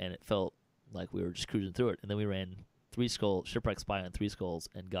Quarter, and it felt like we were just cruising through it. And then we ran 3 skull Shipwreck Spy on 3 skulls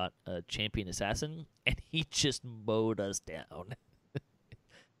and got a champion assassin, and he just mowed us down.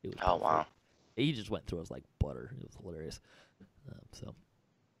 Oh wow! He just went through us like butter. It was hilarious.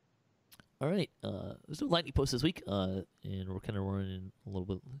 All right. There's no lightning post this week, and we're kind of running a little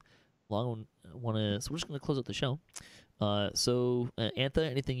bit long. So we're just going to close out the show. Antha,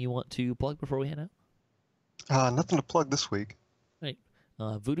 anything you want to plug before we head out? Nothing to plug this week. Right.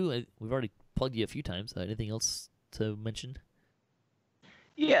 Voodu, we've already plugged you a few times. Anything else to mention?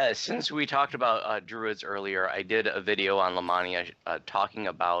 Yeah, since we talked about druids earlier, I did a video on Lammania talking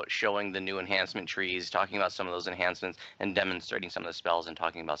about showing the new enhancement trees, talking about some of those enhancements, and demonstrating some of the spells and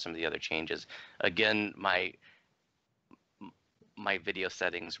talking about some of the other changes. Again, my video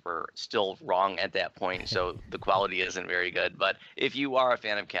settings were still wrong at that point, so the quality isn't very good. But if you are a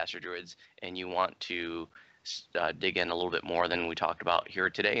fan of caster druids and you want to dig in a little bit more than we talked about here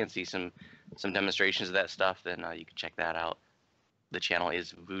today and see some demonstrations of that stuff, then you can check that out. The channel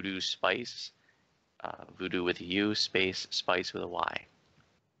is Voodu Spice, Voodu with a U, space, Spice with a Y.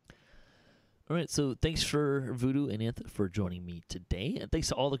 All right, so thanks for Voodu and Antha for joining me today, and thanks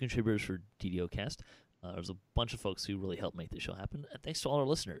to all the contributors for DDOCast. There's a bunch of folks who really helped make this show happen, and thanks to all our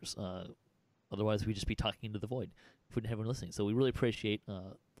listeners. Otherwise, we'd just be talking into the void if we didn't have anyone listening. So we really appreciate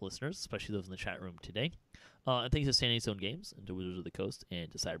the listeners, especially those in the chat room today. And thanks to Standing Stone Games, and to Wizards of the Coast,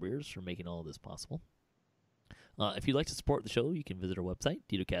 and to Cyberbeers for making all of this possible. If you'd like to support the show, you can visit our website,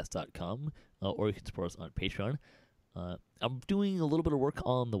 DDOCast.com, or you can support us on Patreon. I'm doing a little bit of work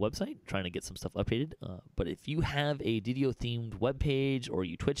on the website, trying to get some stuff updated. But if you have a DDO-themed webpage, or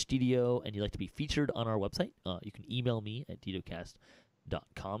you Twitch DDO, and you'd like to be featured on our website, you can email me at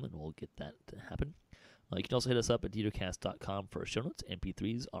DDOCast.com, and we'll get that to happen. You can also hit us up at DDOCast.com for show notes,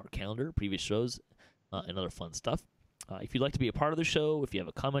 MP3s, our calendar, previous shows, and other fun stuff. If you'd like to be a part of the show, if you have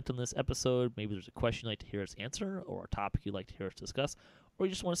a comment on this episode, maybe there's a question you'd like to hear us answer, or a topic you'd like to hear us discuss, or you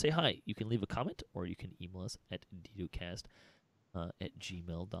just want to say hi, you can leave a comment, or you can email us at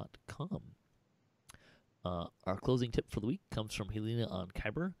ddocast@gmail.com. Our closing tip for the week comes from Helena on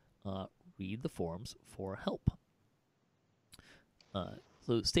Kyber. Read the forums for help.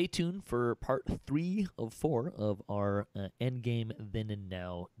 So stay tuned for part 3 of 4 of our Endgame Then and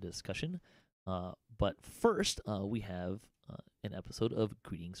Now discussion. But first, we have an episode of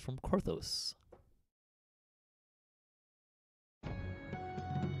Greetings from Korthos.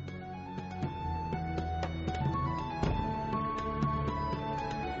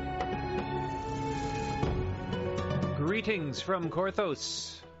 Greetings from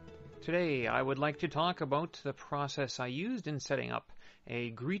Korthos. Today I would like to talk about the process I used in setting up a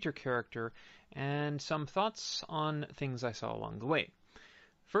greeter character and some thoughts on things I saw along the way.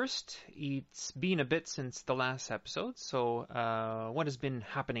 First, it's been a bit since the last episode, so what has been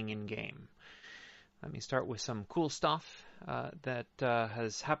happening in game? Let me start with some cool stuff that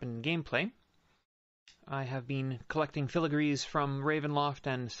has happened in gameplay. I have been collecting filigrees from Ravenloft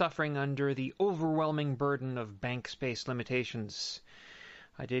and suffering under the overwhelming burden of bank space limitations.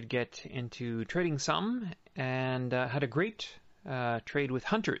 I did get into trading some and had a great trade with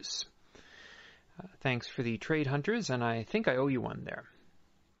hunters. Thanks for the trade, hunters, and I think I owe you one there.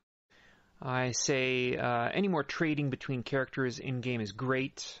 I say any more trading between characters in-game is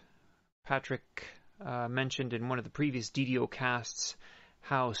great. Patrick mentioned in one of the previous DDOcasts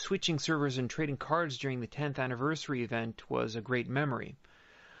how switching servers and trading cards during the 10th anniversary event was a great memory.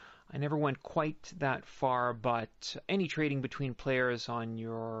 I never went quite that far, but any trading between players on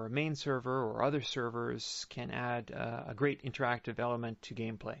your main server or other servers can add a great interactive element to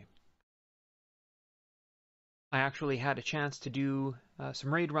gameplay. I actually had a chance to do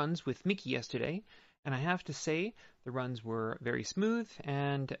some raid runs with Mickey yesterday, and I have to say the runs were very smooth,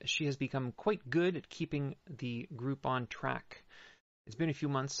 and she has become quite good at keeping the group on track. It's been a few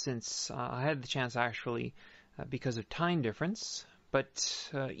months since I had the chance actually because of time difference,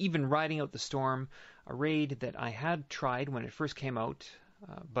 but even riding out the storm, a raid that I had tried when it first came out,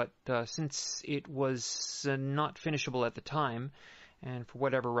 but since it was not finishable at the time, and for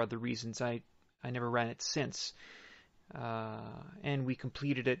whatever other reasons, I never ran it since, and we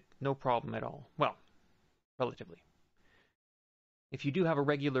completed it no problem at all. Well, relatively. If you do have a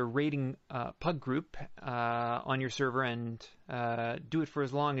regular raiding pug group on your server and do it for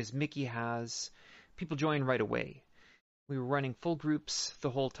as long as Mickey has, people join right away. We were running full groups the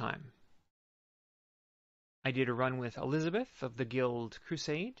whole time. I did a run with Elizabeth of the Guild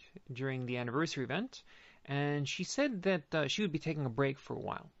Crusade during the anniversary event, and she said that she would be taking a break for a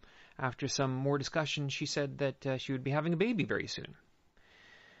while. After some more discussion, she said that she would be having a baby very soon.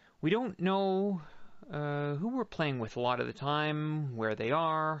 We don't know who we're playing with a lot of the time, where they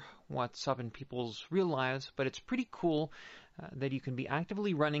are, what's up in people's real lives, but it's pretty cool that you can be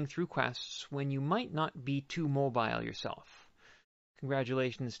actively running through quests when you might not be too mobile yourself.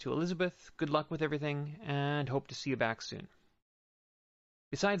 Congratulations to Elizabeth, good luck with everything, and hope to see you back soon.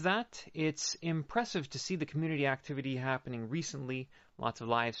 Besides that, it's impressive to see the community activity happening recently, lots of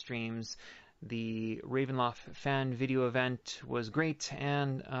live streams. The Ravenloft fan video event was great,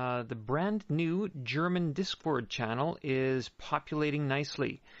 and the brand new German Discord channel is populating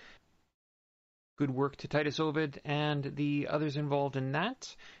nicely. Good work to Titus Ovid and the others involved in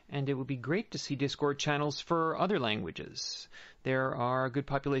that, and it would be great to see Discord channels for other languages. There are good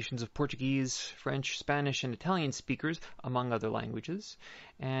populations of Portuguese, French, Spanish, and Italian speakers, among other languages,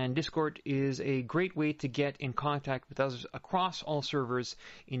 and Discord is a great way to get in contact with others across all servers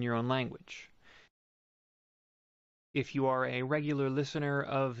in your own language. If you are a regular listener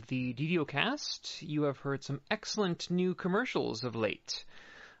of the DDOcast, you have heard some excellent new commercials of late.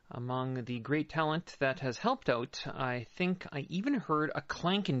 Among the great talent that has helped out, I think I even heard a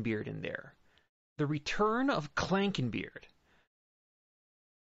Clankenbeard in there. The return of Clankenbeard.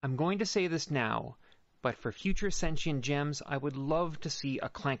 I'm going to say this now, but for future Sentient Gems, I would love to see a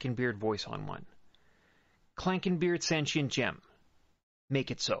Clankenbeard voice on one. Clankenbeard Sentient Gem.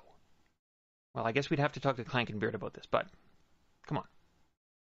 Make it so. Well, I guess we'd have to talk to Clankenbeard about this, but come on.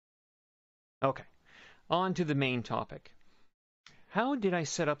 Okay, on to the main topic. How did I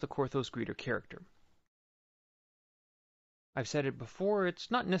set up the Korthos greeter character? I've said it before,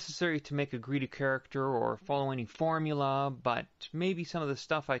 it's not necessary to make a greeter character or follow any formula, but maybe some of the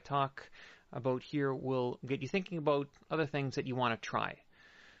stuff I talk about here will get you thinking about other things that you want to try.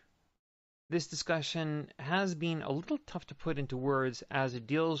 This discussion has been a little tough to put into words as it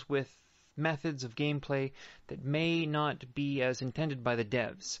deals with methods of gameplay that may not be as intended by the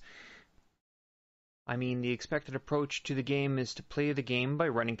devs. I mean, the expected approach to the game is to play the game by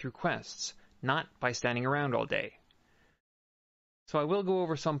running through quests, not by standing around all day. So I will go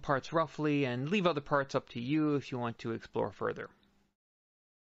over some parts roughly and leave other parts up to you if you want to explore further.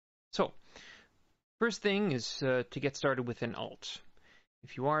 So, first thing is to get started with an alt.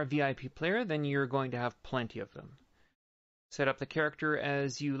 If you are a VIP player, then you're going to have plenty of them. Set up the character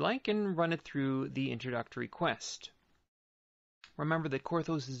as you like and run it through the introductory quest. Remember that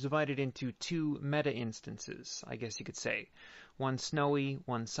Korthos is divided into two meta instances, I guess you could say. One snowy,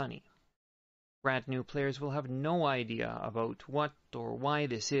 one sunny. Brand new players will have no idea about what or why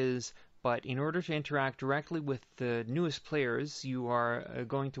this is, but in order to interact directly with the newest players, you are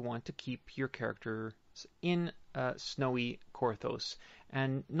going to want to keep your character in snowy Korthos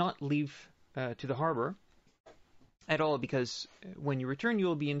and not leave to the harbor at all, because when you return you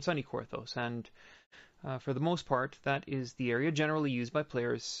will be in sunny Korthos, and for the most part that is the area generally used by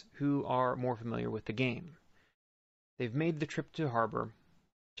players who are more familiar with the game. They've made the trip to harbor,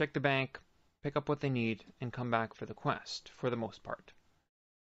 check the bank, pick up what they need, and come back for the quest, for the most part.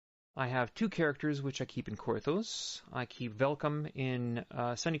 I have 2 characters which I keep in Korthos. I keep Velcom in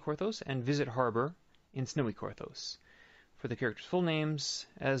sunny Korthos and Visit Harbor in snowy Korthos. For the characters' full names,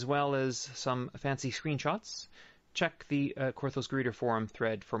 as well as some fancy screenshots, check the Korthos Greeter forum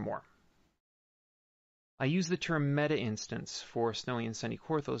thread for more. I use the term meta instance for snowy and sunny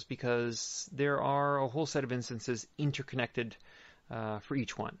Korthos because there are a whole set of instances interconnected for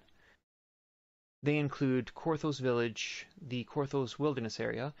each one. They include Korthos Village, the Korthos Wilderness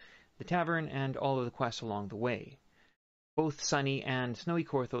area, the tavern, and all of the quests along the way. Both sunny and snowy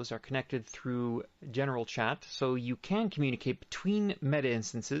Korthos are connected through general chat, so you can communicate between meta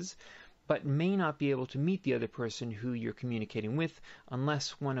instances, but may not be able to meet the other person who you're communicating with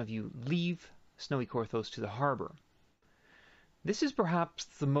unless one of you leave snowy Korthos to the harbor. This is perhaps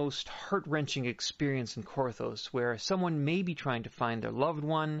the most heart-wrenching experience in Korthos, where someone may be trying to find their loved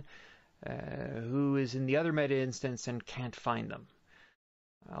one who is in the other meta instance and can't find them.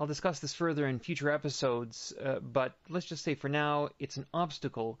 I'll discuss this further in future episodes, but let's just say for now, it's an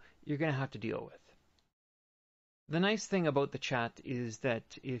obstacle you're going to have to deal with. The nice thing about the chat is that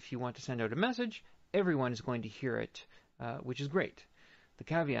if you want to send out a message, everyone is going to hear it, which is great. The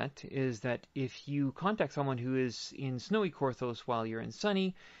caveat is that if you contact someone who is in snowy Korthos while you're in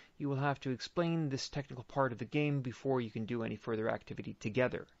sunny, you will have to explain this technical part of the game before you can do any further activity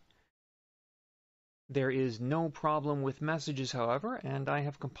together. There is no problem with messages, however, and I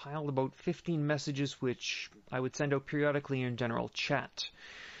have compiled about 15 messages which I would send out periodically in general chat.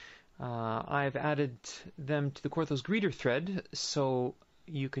 I've added them to the Korthos Greeter thread, so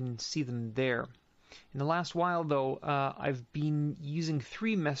you can see them there. In the last while, though, I've been using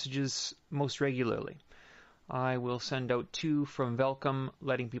 3 messages most regularly. I will send out 2 from Velcom,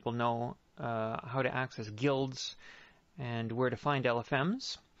 letting people know how to access guilds and where to find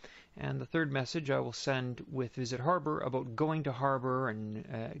LFMs. And the 3rd message I will send with Visit Harbor about going to harbor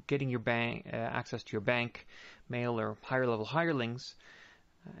and getting your bank access to your bank, mail, or higher level hirelings.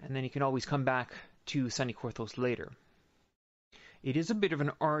 And then you can always come back to sunny Korthos later. It is a bit of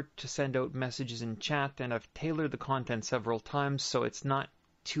an art to send out messages in chat, and I've tailored the content several times so it's not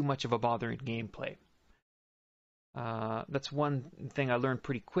too much of a bother in gameplay. That's one thing I learned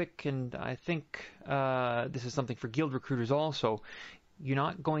pretty quick, and I think this is something for guild recruiters also. You're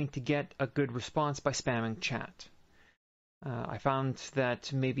not going to get a good response by spamming chat. I found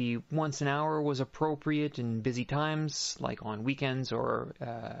that maybe once an hour was appropriate in busy times, like on weekends or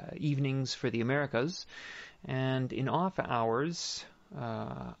evenings for the Americas, and in off hours,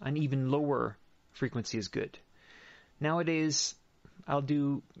 an even lower frequency is good. Nowadays, I'll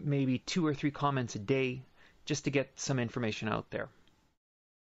do maybe 2 or 3 comments a day just to get some information out there.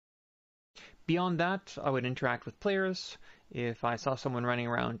 Beyond that, I would interact with players. If I saw someone running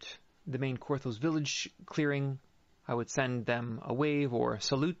around the main Korthos village clearing, I would send them a wave or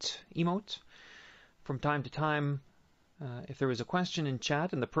salute emote. From time to time, if there was a question in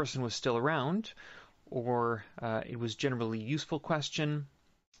chat and the person was still around, or it was generally a useful question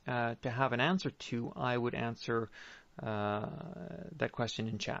to have an answer to, I would answer that question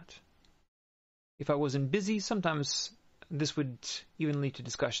in chat. If I wasn't busy, sometimes this would even lead to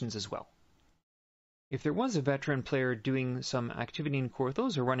discussions as well. If there was a veteran player doing some activity in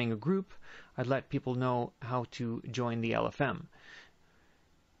Korthos or running a group, I'd let people know how to join the LFM.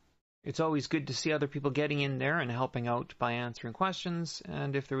 It's always good to see other people getting in there and helping out by answering questions,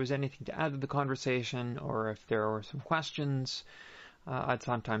 and if there was anything to add to the conversation or if there were some questions, I'd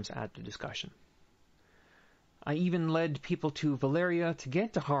sometimes add to discussion. I even led people to Valeria to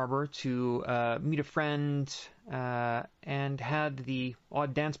get to Harbor to meet a friend and had the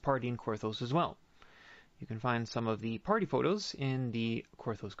odd dance party in Korthos as well. You can find some of the party photos in the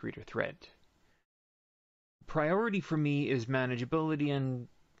Korthos Greeter thread. Priority for me is manageability and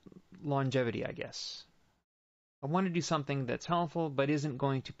longevity, I guess. I want to do something that's helpful but isn't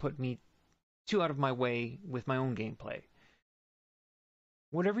going to put me too out of my way with my own gameplay.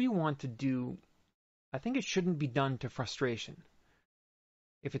 Whatever you want to do, I think it shouldn't be done to frustration.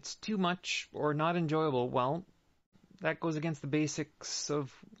 If it's too much or not enjoyable, well, that goes against the basics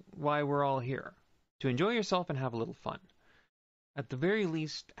of why we're all here. To enjoy yourself and have a little fun. At the very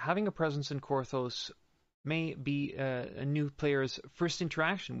least, having a presence in Korthos may be a new player's first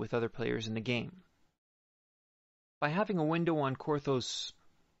interaction with other players in the game. By having a window on Korthos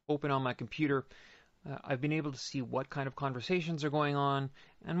open on my computer, I've been able to see what kind of conversations are going on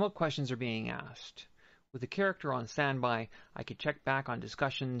and what questions are being asked. With the character on standby, I could check back on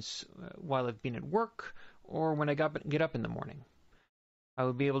discussions while I've been at work or when I get up in the morning. I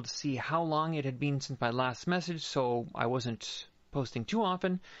would be able to see how long it had been since my last message, so I wasn't posting too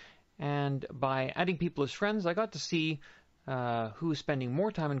often. And by adding people as friends, I got to see who was spending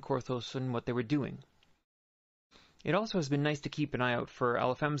more time in Korthos and what they were doing. It also has been nice to keep an eye out for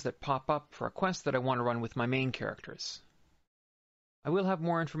LFMs that pop up for a quest that I want to run with my main characters. I will have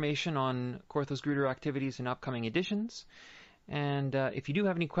more information on Korthos Gruder activities in upcoming editions, and if you do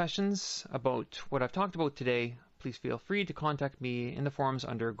have any questions about what I've talked about today, please feel free to contact me in the forums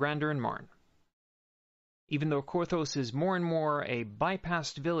under Grandern and Marn. Even though Korthos is more and more a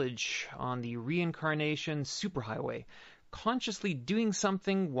bypassed village on the reincarnation superhighway, consciously doing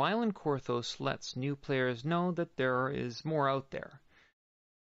something while in Korthos lets new players know that there is more out there.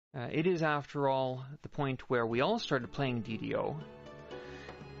 It is, after all, the point where we all started playing DDO.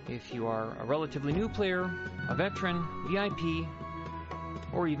 If you are a relatively new player, a veteran, VIP,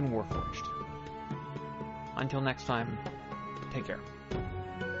 or even Warforged. Until next time, take care.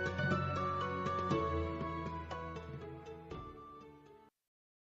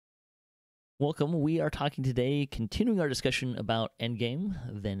 Welcome. We are talking today, continuing our discussion about Endgame,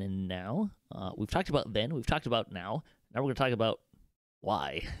 then and now. We've talked about then, we've talked about now. Now we're going to talk about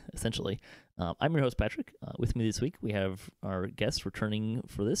why, essentially. I'm your host, Patrick. With me this week, we have our guest returning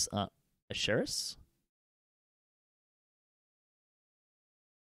for this, Asheras.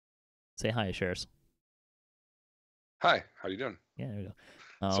 Say hi, Asheras. Hi, how you doing? Yeah, there we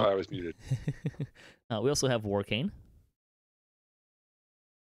go. Sorry, I was muted. We also have Warcane.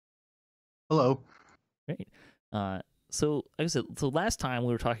 Hello. Great. So, like I said, last time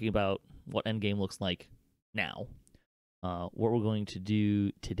we were talking about what Endgame looks like now. What we're going to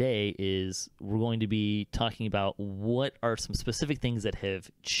do today is we're going to be talking about what are some specific things that have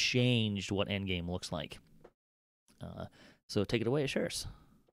changed what Endgame looks like. So take it away, Asheras.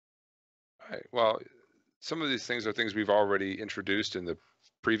 All right. Well, some of these things are things we've already introduced in the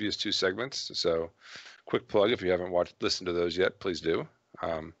previous two segments. So, quick plug if you haven't listened to those yet, please do.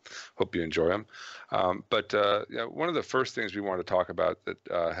 Hope you enjoy them. But one of the first things we want to talk about that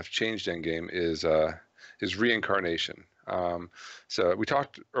have changed Endgame is reincarnation. So we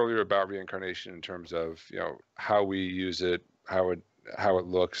talked earlier about reincarnation in terms of how we use it, how it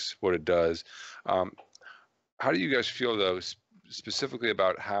looks, what it does. How do you guys feel though specifically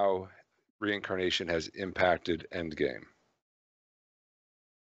about how reincarnation has impacted Endgame?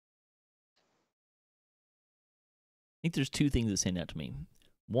 I think there's two things that stand out to me.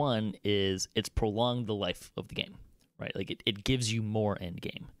 One is it's prolonged the life of the game, right? Like it gives you more end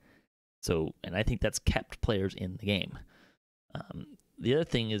game. So, and I think that's kept players in the game. The other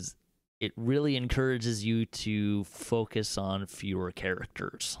thing is it really encourages you to focus on fewer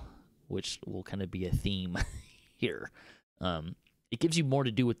characters, which will kind of be a theme here. It gives you more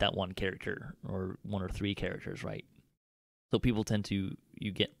to do with that one character or one or three characters, right? So people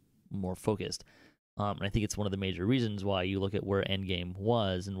you get more focused. And I think it's one of the major reasons why you look at where Endgame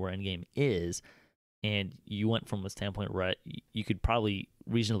was and where Endgame is, and you went from a standpoint where you could probably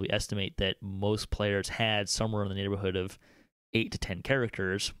reasonably estimate that most players had somewhere in the neighborhood of 8 to 10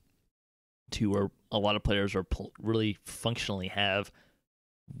 characters to where a lot of players are really functionally have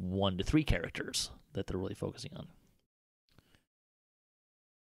 1 to 3 characters that they're really focusing on.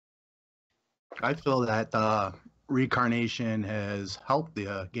 I feel that reincarnation has helped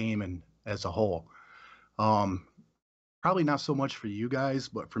the game as a whole. Probably not so much for you guys,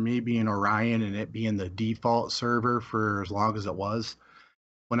 but for me being Orion and it being the default server for as long as it was,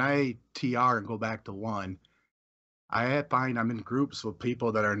 when I TR and go back to 1, I find I'm in groups with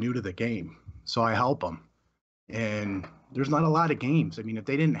people that are new to the game, so I help them. And there's not a lot of games. I mean, if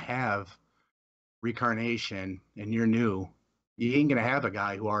they didn't have reincarnation and you're new, you ain't gonna have a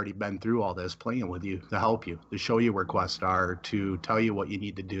guy who already been through all this playing with you to help you, to show you where quests are, to tell you what you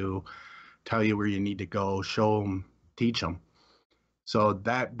need to do, tell you where you need to go, show them, teach them. So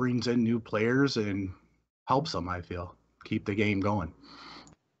that brings in new players and helps them, I feel, keep the game going.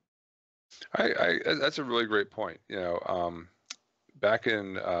 That's a really great point. Back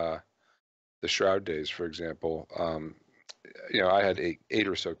in the Shroud days, for example, I had eight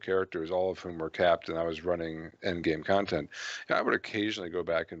or so characters, all of whom were capped, and I was running end-game content. I would occasionally go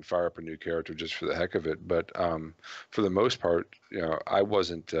back and fire up a new character just for the heck of it, but for the most part, I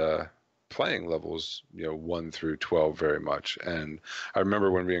wasn't playing levels 1 through 12 very much. And I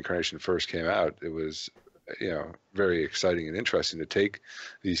remember when reincarnation first came out, it was very exciting and interesting to take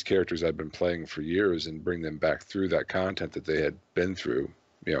these characters I've been playing for years and bring them back through that content that they had been through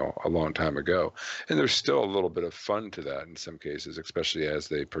a long time ago. And there's still a little bit of fun to that in some cases, especially as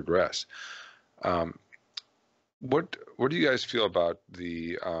they progress. What do you guys feel about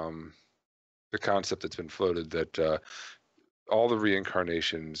the concept that's been floated that all the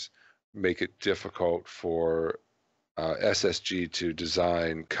reincarnations make it difficult for SSG to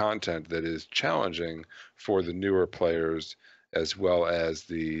design content that is challenging for the newer players as well as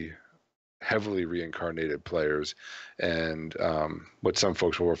the heavily reincarnated players, and what some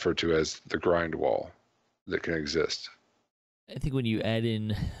folks will refer to as the grind wall that can exist? I think when you add in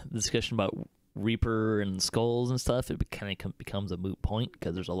the discussion about Reaper and skulls and stuff, it kind of becomes a moot point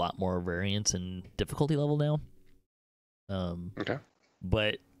because there's a lot more variance and difficulty level now. Okay.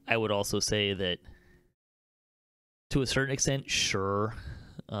 But I would also say that to a certain extent, sure.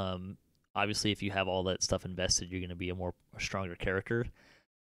 Obviously, if you have all that stuff invested, you're going to be a stronger character.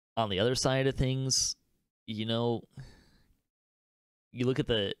 On the other side of things, you look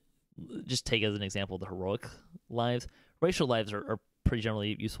at just take as an example the heroic lives. Racial lives are pretty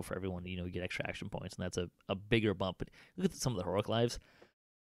generally useful for everyone. You get extra action points, and that's a bigger bump. But look at some of the heroic lives.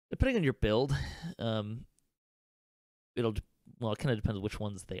 Depending on your build, it kind of depends which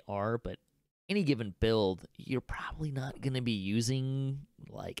ones they are, but any given build, you're probably not going to be using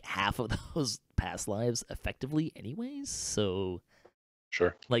like half of those past lives effectively anyways. So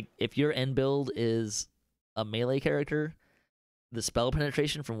sure, like if your end build is a melee character, the spell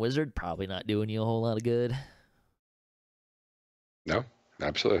penetration from wizard probably not doing you a whole lot of good. No,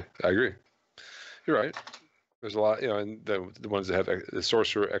 absolutely, I agree. You're right. There's a lot, and the ones that have the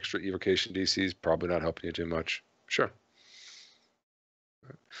sorcerer extra evocation DCs probably not helping you too much. Sure.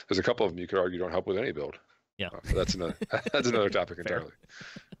 There's a couple of them you could argue don't help with any build. Yeah, that's another topic entirely.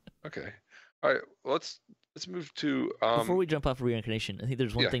 Okay, all right. Well, let's move to before we jump off reincarnation. I think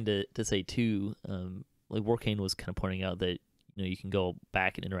there's one thing to say too. Like Warcane was kind of pointing out that you can go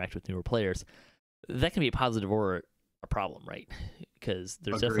back and interact with newer players. That can be a positive or a problem, right? Because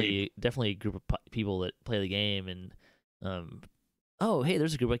there's definitely a group of people that play the game and oh hey,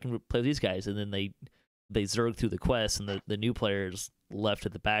 there's a group I can play with these guys, and then they zerg through the quest, and the new players left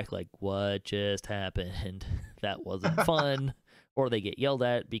at the back like, what just happened? That wasn't fun. Or they get yelled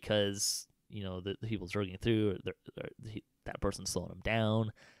at because the people zerging through, that person's slowing them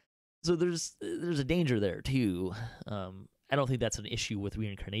down. So there's a danger there too. I don't think that's an issue with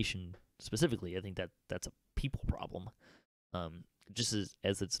reincarnation specifically. I think that's a people problem. Just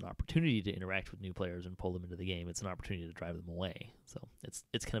as it's an opportunity to interact with new players and pull them into the game, it's an opportunity to drive them away. So it's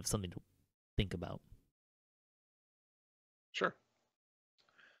kind of something to think about. Sure.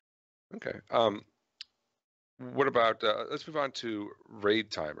 Okay. What about let's move on to raid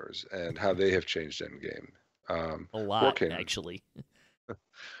timers and how they have changed Endgame. A lot, Warcane, actually.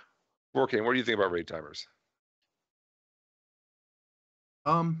 Warcane, what do you think about raid timers?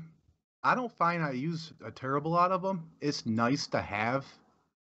 I don't find I use a terrible lot of them. It's nice to have.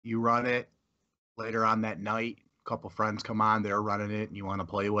 You run it later on that night. A couple friends come on, they're running it, and you want to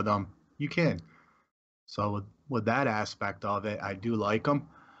play with them. You can. So with that aspect of it, I do like them.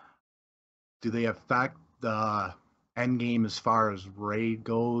 Do they affect the end game as far as raid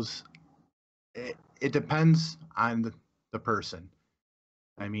goes? It depends on the person.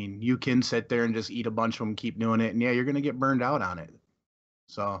 I mean, you can sit there and just eat a bunch of them, keep doing it, and yeah, you're going to get burned out on it.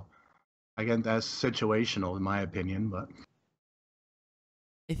 So, again, that's situational in my opinion, but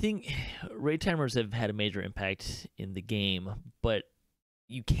I think raid timers have had a major impact in the game, but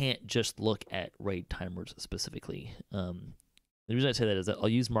you can't just look at raid timers specifically. The reason I say that is that I'll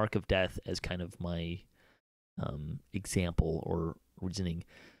use Mark of Death as kind of my example or reasoning.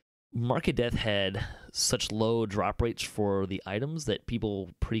 Mark of Death had such low drop rates for the items that people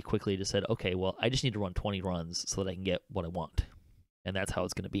pretty quickly just said, okay, well, I just need to run 20 runs so that I can get what I want. And that's how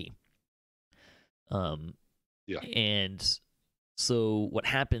it's going to be. Yeah. And so what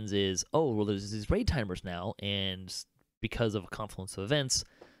happens is, oh, well, there's these raid timers now, and because of a confluence of events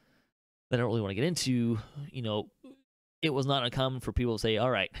that I don't really want to get into, it was not uncommon for people to say,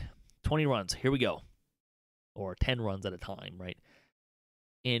 all right, 20 runs, here we go. Or 10 runs at a time, right?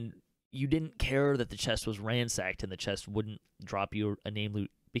 And you didn't care that the chest was ransacked and the chest wouldn't drop you a name loot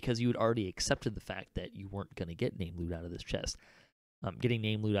because you had already accepted the fact that you weren't going to get name loot out of this chest. Getting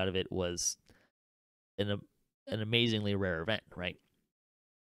name loot out of it was an amazingly rare event, right?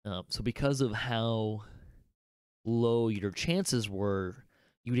 So because of how low your chances were,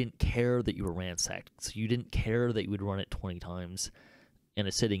 you didn't care that you were ransacked. So you didn't care that you would run it 20 times in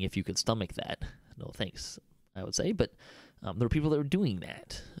a sitting if you could stomach that. No thanks, I would say. But there were people that were doing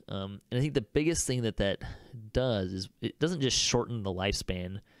that. And I think the biggest thing that does is it doesn't just shorten the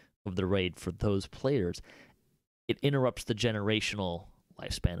lifespan of the raid for those players. It interrupts the generational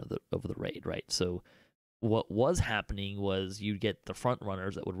lifespan of the raid, right? So what was happening was you'd get the front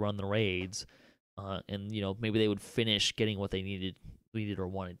runners that would run the raids, and maybe they would finish getting what they needed or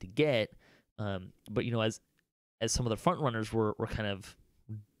wanted to get, but as some of the front runners were kind of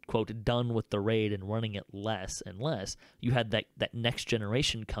quote done with the raid and running it less and less, you had that next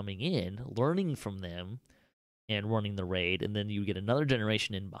generation coming in, learning from them and running the raid, and then you would get another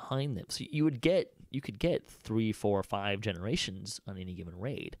generation in behind them. So you could get 3, 4, 5 generations on any given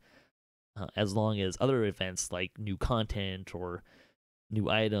raid, as long as other events like new content or new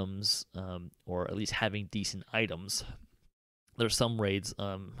items, or at least having decent items. There's some raids,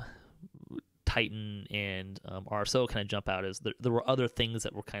 Titan and RSO kind of jump out as there were other things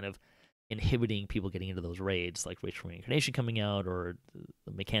that were kind of inhibiting people getting into those raids, like Race for Reincarnation coming out, or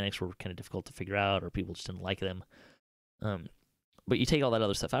the mechanics were kind of difficult to figure out, or people just didn't like them. But you take all that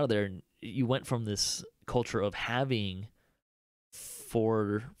other stuff out of there, and you went from this culture of having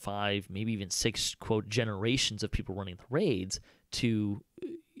 4, 5, maybe even 6 quote generations of people running the raids to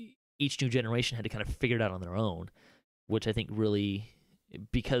each new generation had to kind of figure it out on their own, which I think really,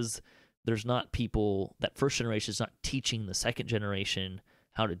 because there's not people, that first generation is not teaching the second generation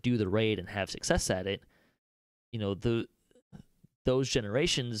how to do the raid and have success at it. Those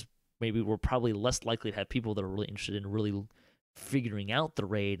generations maybe were probably less likely to have people that are really interested in really figuring out the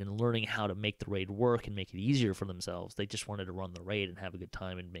raid and learning how to make the raid work and make it easier for themselves. They just wanted to run the raid and have a good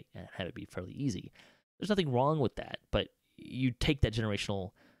time and have it be fairly easy. There's nothing wrong with that, but you take that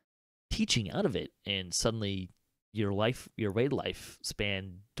generational teaching out of it, and suddenly your raid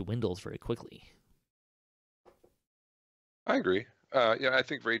lifespan dwindles very quickly. I agree. I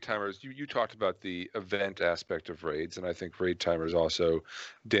think raid timers, you talked about the event aspect of raids, and I think raid timers also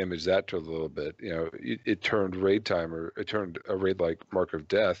damaged that to a little bit. It turned a raid like Mark of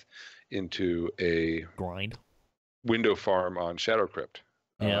Death into a grind window farm on Shadow Crypt.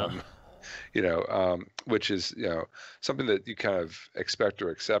 Yeah. Which is, something that you kind of expect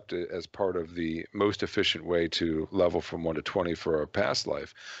or accept as part of the most efficient way to level from 1 to 20 for a past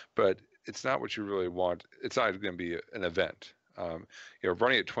life, but it's not what you really want. It's not going to be an event.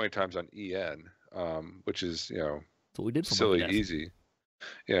 Running it 20 times on EN, which is, what we did for silly easy,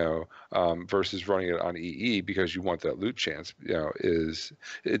 versus running it on EE because you want that loot chance,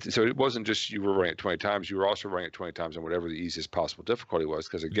 so it wasn't just you were running it 20 times, you were also running it 20 times on whatever the easiest possible difficulty was,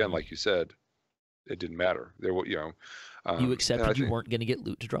 because again, like you said, it didn't matter. There were, you accepted you weren't going to get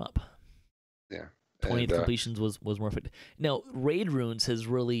loot to drop. Yeah. 20th completions was more effective. Now, Raid Runes has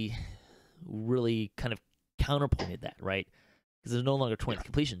really kind of counterpointed that, right? Because there's no longer 20th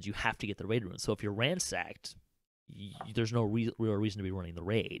completions. You have to get the Raid Runes. So if you're ransacked, there's no real reason to be running the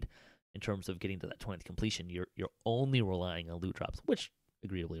raid in terms of getting to that 20th completion. You're only relying on loot drops, which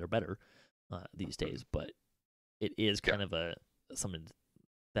agreeably are better these days, but it is kind of something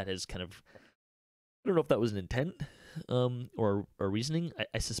that is kind of, I don't know if that was an intent or reasoning.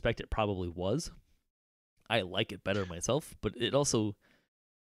 I suspect it probably was. I like it better myself, but it also,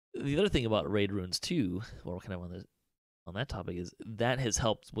 the other thing about Raid Runes too, while we're kind of on that topic, is that has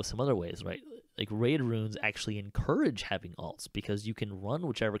helped with some other ways, right? Like Raid Runes actually encourage having alts, because you can run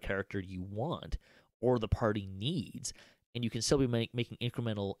whichever character you want or the party needs, and you can still be making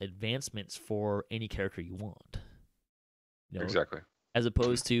incremental advancements for any character you want. Exactly. As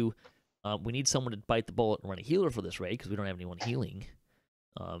opposed to, we need someone to bite the bullet and run a healer for this raid because we don't have anyone healing,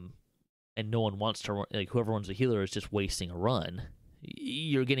 and no one wants to run. Like, whoever runs a healer is just wasting a run.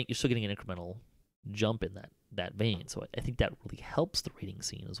 You're still getting an incremental jump in that vein. So I think that really helps the raiding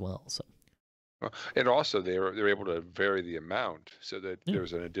scene as well. So. And also they're able to vary the amount so that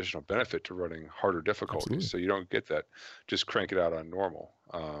there's an additional benefit to running harder difficulties. Absolutely. So you don't get that, just crank it out on normal.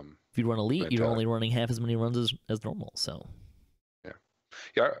 If you run elite, you're only running half as many runs as normal. So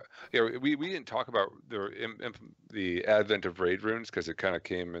we didn't talk about the advent of Raid Runes because it kind of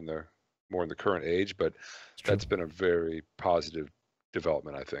came more in the current age, but that's been a very positive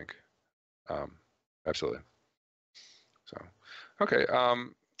development, I think. Absolutely. So okay.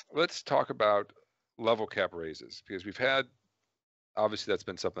 Let's talk about level cap raises, because we've had, obviously that's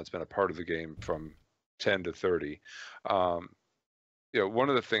been something that's been a part of the game from 10 to 30. One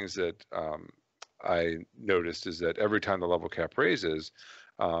of the things that I noticed is that every time the level cap raises,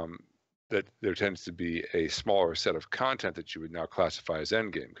 that there tends to be a smaller set of content that you would now classify as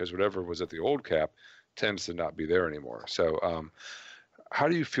endgame, because whatever was at the old cap tends to not be there anymore. So how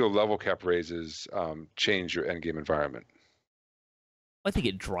do you feel level cap raises change your endgame environment? I think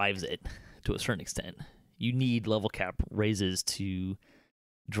it drives it to a certain extent. You need level cap raises to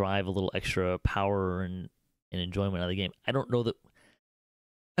drive a little extra power and enjoyment out of the game. I don't know that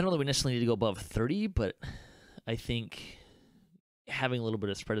we necessarily need to go above 30, but I think having a little bit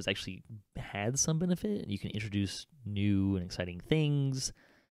of spread has actually had some benefit. You can introduce new and exciting things.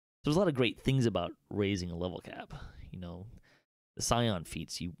 There's a lot of great things about raising a level cap. You know, the Scion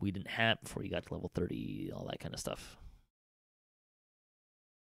feats we didn't have before you got to level 30, all that kind of stuff.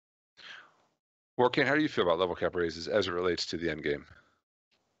 Warcane, how do you feel about level cap raises as it relates to the end game?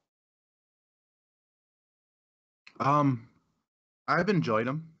 I've enjoyed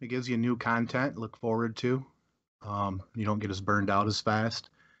them. It gives you new content to look forward to. You don't get as burned out as fast.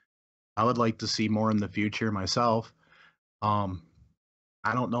 I would like to see more in the future myself.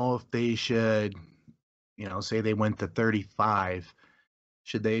 I don't know if they should, say they went to 35.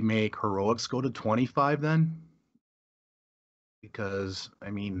 Should they make heroics go to 25 then? Because,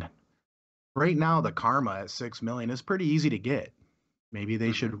 I mean, right now the karma at 6 million is pretty easy to get. Maybe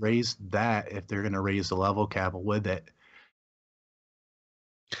they should raise that if they're going to raise the level cap with it.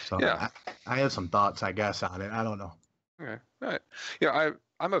 So yeah, I have some thoughts, I guess, on it. I don't know. Okay. All right. Yeah,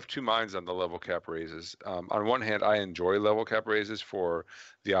 I'm of two minds on the level cap raises. On one hand, I enjoy level cap raises for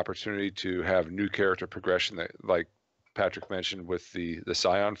the opportunity to have new character progression that, like Patrick mentioned, with the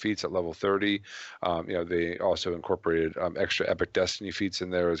Scion feats at level 30. They also incorporated extra Epic Destiny feats in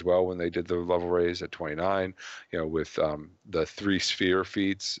there as well when they did the level raise at 29. With the 3 sphere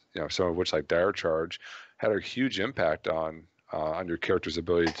feats, some of which, like Dire Charge, had a huge impact on your character's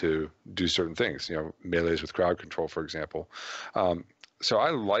ability to do certain things, melees with crowd control, for example. So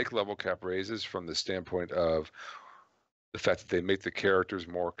I like level cap raises from the standpoint of the fact that they make the characters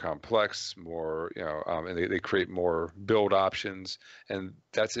more complex, more, and they create more build options. And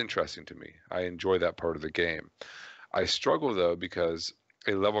that's interesting to me. I enjoy that part of the game. I struggle, though, because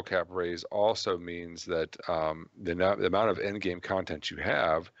a level cap raise also means that the amount of end game content you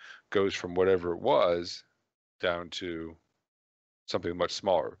have goes from whatever it was down to something much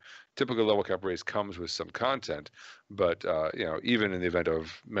smaller. Typical level cap raise comes with some content, but even in the event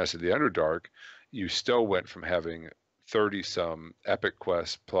of Mess of the Underdark, you still went from having 30 some epic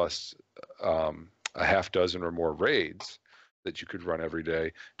quests plus a half dozen or more raids that you could run every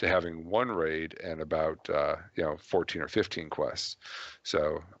day to having one raid and about 14 or 15 quests.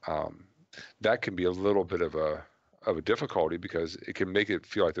 So that can be a little bit of a difficulty because it can make it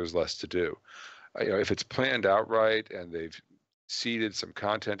feel like there's less to do. If it's planned out right and they've seeded some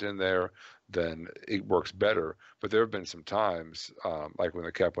content in there, then it works better. But there have been some times, like when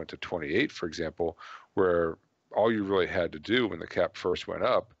the cap went to 28, for example, where all you really had to do when the cap first went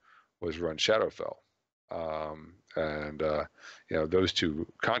up was run Shadowfell. Those 2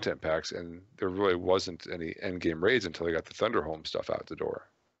 content packs, and there really wasn't any end game raids until they got the Thunderholm stuff out the door.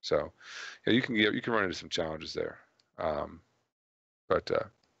 So you can run into some challenges there.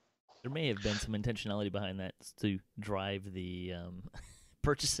 There may have been some intentionality behind that to drive the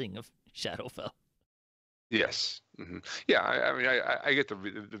purchasing of Shadowfell. Yes. Mm-hmm. Yeah. I get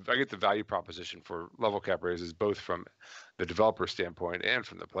the value proposition for level cap raises both from the developer standpoint and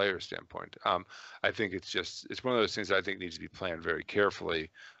from the player standpoint. I think it's one of those things that I think needs to be planned very carefully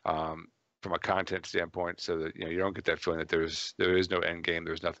from a content standpoint, so that you don't get that feeling that there is no end game,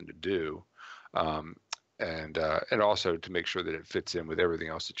 there's nothing to do. And also to make sure that it fits in with everything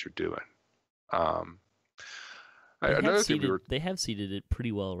else that you're doing. They have seeded it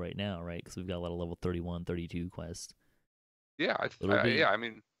pretty well right now, right? Because we've got a lot of level 31, 32 quests. Yeah,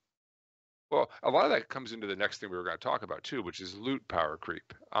 well, a lot of that comes into the next thing we were going to talk about too, which is loot power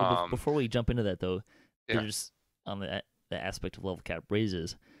creep. Before we jump into that, though, there's on the aspect of level cap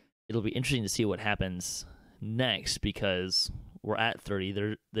raises, it'll be interesting to see what happens next because we're at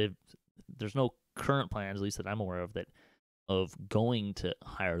 30. There's no current plans, at least that I'm aware of, of going to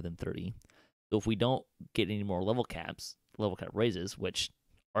higher than 30. So if we don't get any more level cap raises, which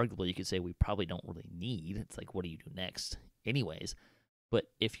arguably you could say we probably don't really need, it's like, what do you do next anyways? But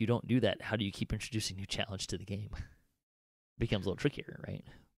if you don't do that, how do you keep introducing new challenge to the game? It becomes a little trickier, right?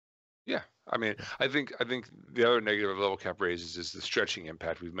 Yeah. I think the other negative of level cap raises is the stretching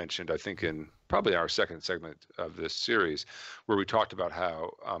impact we've mentioned, I think, in probably our second segment of this series, where we talked about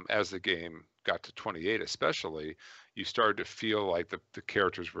how as the game got to 28 especially, you started to feel like the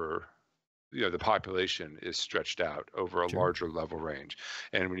characters were, the population is stretched out over a larger level range.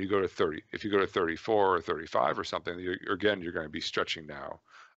 And when you go to 30, if you go to 34 or 35 or something, you're going to be stretching now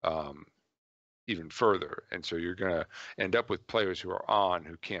even further. And so you're going to end up with players who are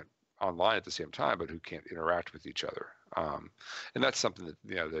who can't online at the same time, but who can't interact with each other. And that's something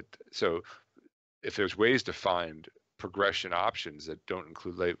that, so if there's ways to find progression options that don't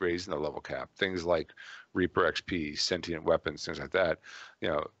include raising the level cap, things like Reaper XP, sentient weapons, things like that,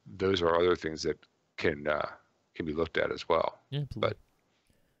 those are other things that can be looked at as well. Yeah, absolutely.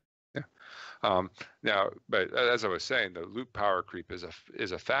 But Now, but as I was saying, the loot power creep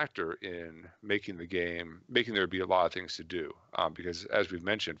is a factor in making there be a lot of things to do. Because as we've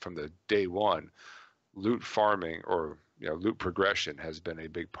mentioned from the day one, loot farming or loot progression has been a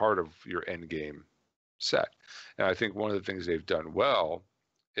big part of your end game set. And I think one of the things they've done well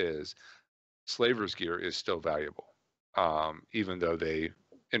is Slaver's gear is still valuable, even though they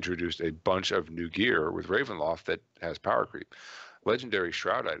introduced a bunch of new gear with Ravenloft that has power creep. Legendary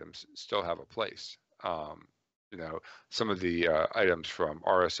Shroud items still have a place. Some of the items from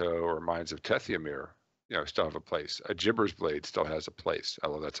RSO or Mines of Tethiamir, still have a place. A Gibber's Blade still has a place,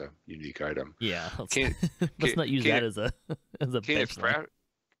 although that's a unique item. Yeah, let's not use that as a benchmark.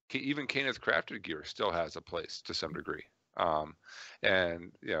 Even Kenneth crafted gear still has a place to some degree.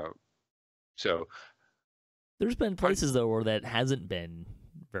 And so there's been places though where that hasn't been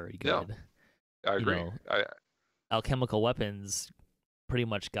very good. No, I agree. Alchemical weapons pretty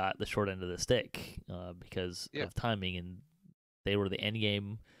much got the short end of the stick because of timing, and they were the end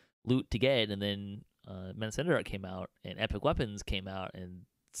game loot to get, and then Menace Enderat came out, and Epic Weapons came out, and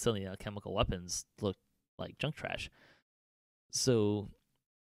suddenly alchemical weapons looked like junk trash. So,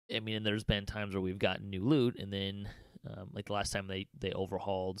 I mean, and there's been times where we've gotten new loot, and then like the last time they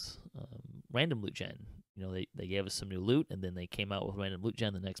overhauled random loot gen. They gave us some new loot, and then they came out with random loot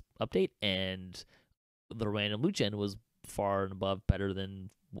gen the next update, and the random loot gen was far and above better than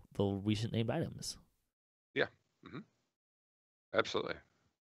the recent named items. Yeah, absolutely.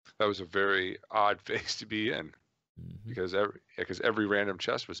 That was a very odd phase to be in, because every random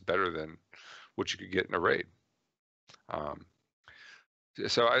chest was better than what you could get in a raid.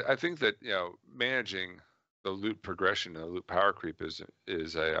 So I think that managing the loot progression and the loot power creep is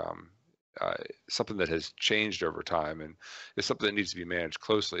something that has changed over time, and it's something that needs to be managed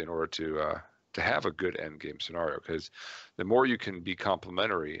closely in order to have a good end game scenario. Because the more you can be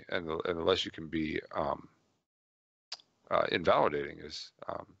complementary, and the less you can be invalidating is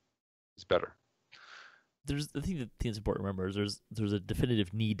better. I think the thing that's important to remember is there's a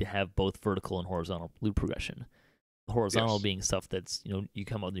definitive need to have both vertical and horizontal loot progression. The horizontal being stuff that's you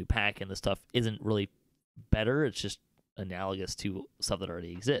come up with a new pack, and the stuff isn't really better. It's just analogous to stuff that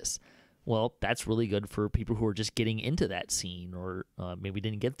already exists. Well, that's really good for people who are just getting into that scene, or maybe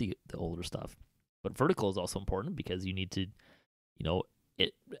didn't get the older stuff. But vertical is also important because you need to,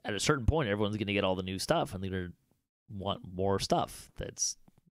 at a certain point, everyone's going to get all the new stuff, and they're going to want more stuff that's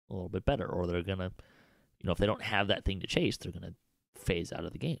a little bit better, or they're going to, if they don't have that thing to chase, they're going to phase out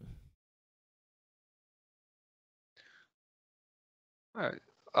of the game. All right.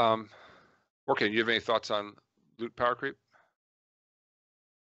 Warcane, do you have any thoughts on loot power creep?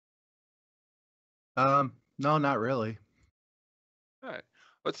 No, not really. All right.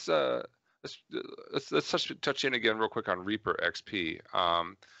 Let's touch in again real quick on Reaper XP. How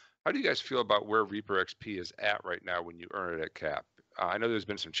do you guys feel about where Reaper XP is at right now when you earn it at cap? I know there's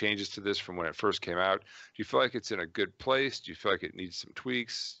been some changes to this from when it first came out. Do you feel like it's in a good place? Do you feel like it needs some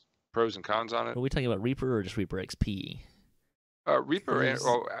tweaks? Pros and cons on it? Are we talking about Reaper or just Reaper XP? Reaper,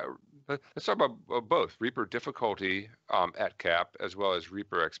 let's talk about both. Reaper difficulty at cap, as well as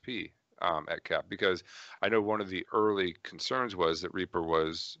Reaper XP at cap, because I know one of the early concerns was that Reaper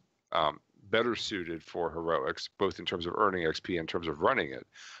was better suited for heroics, both in terms of earning XP and in terms of running it,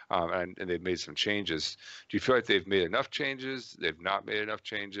 and they've made some changes. Do you feel like they've made enough changes? They've not made enough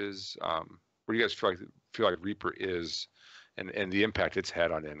changes? What do you guys feel like Reaper is, and the impact it's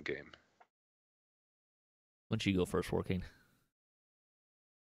had on Endgame? Why don't you go first, Warcane?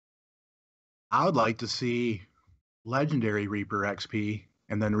 I would like to see Legendary Reaper XP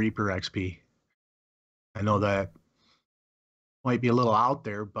and then Reaper XP. I know that might be a little out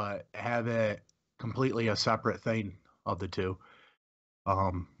there, but have it completely a separate thing of the two.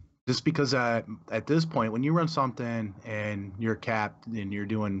 Just because at this point, when you run something and you're capped and you're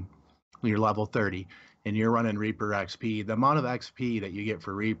level 30 and you're running Reaper XP, the amount of XP that you get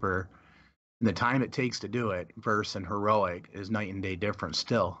for Reaper and the time it takes to do it versus an heroic is night and day difference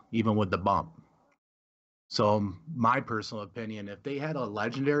still, even with the bump. So my personal opinion, if they had a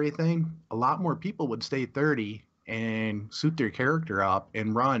legendary thing, a lot more people would stay 30 and suit their character up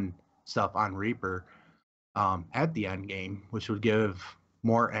and run stuff on Reaper at the end game, which would give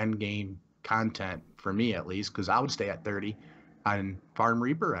more end game content for me, at least, because I would stay at 30 and farm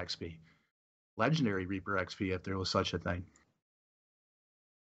Reaper XP, legendary Reaper XP, if there was such a thing.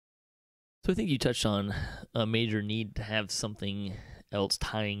 So I think you touched on a major need to have something else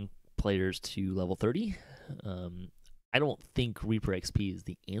tying players to level 30. I don't think Reaper XP is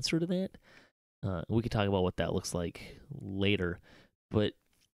the answer to that. We could talk about what that looks like later. But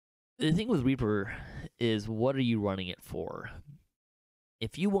the thing with Reaper is, what are you running it for?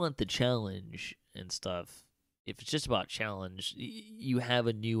 if you want the challenge and stuff, if it's just about challenge, you have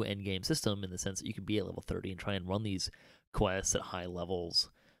a new endgame system in the sense that you can be at level 30 and try and run these quests at high levels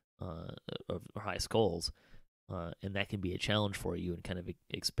or high skulls, and that can be a challenge for you and kind of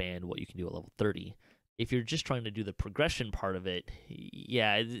expand what you can do at level 30. If you're just trying to do the progression part of it,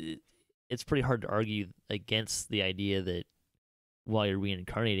 yeah, it's pretty hard to argue against the idea that while you're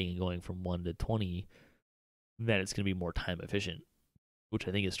reincarnating and going from 1 to 20, that it's going to be more time efficient, which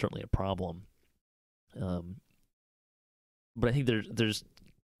I think is certainly a problem. But I think there's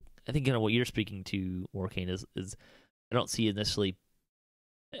I think kind of what you're speaking to, Warcane, is I don't see it necessarily.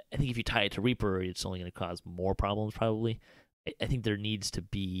 I think if you tie it to Reaper, it's only going to cause more problems probably. I think there needs to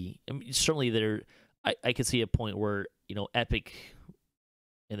be. I mean, certainly I could see a point where Epic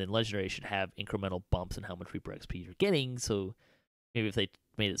and then Legendary should have incremental bumps in how much Reaper XP you're getting. So maybe if they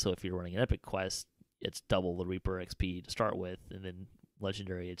made it so if you're running an Epic quest, it's double the Reaper XP to start with, and then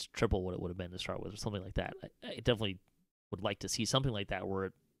Legendary it's triple what it would have been to start with, or something like that. I definitely would like to see something like that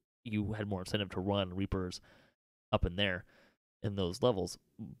where you had more incentive to run Reapers up in there in those levels.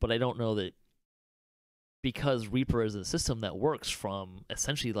 But I don't know that, because Reaper is a system that works from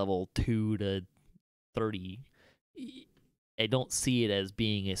essentially level 2 to 30, I don't see it as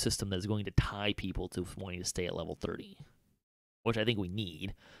being a system that's going to tie people to wanting to stay at level 30, which I think we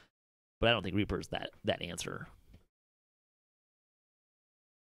need. But I don't think Reaper is that answer.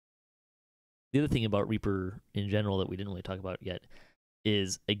 The other thing about Reaper in general that we didn't really talk about yet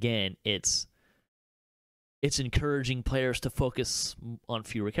is, again, it's encouraging players to focus on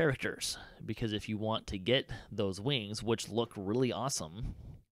fewer characters, because if you want to get those wings, which look really awesome,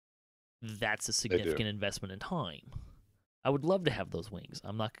 that's a significant investment in time. I would love to have those wings.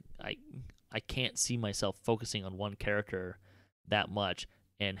 I can't see myself focusing on one character that much,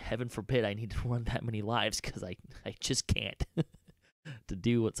 and heaven forbid I need to run that many lives, because I just can't to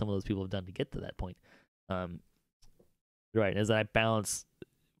do what some of those people have done to get to that point. Right, as I balance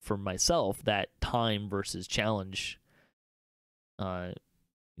for myself that time versus challenge, to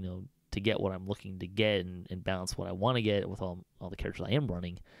get what I'm looking to get and balance what I want to get with all the characters I am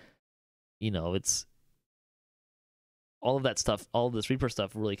running, it's all of that stuff, all of this Reaper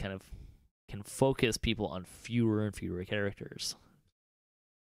stuff really kind of can focus people on fewer and fewer characters.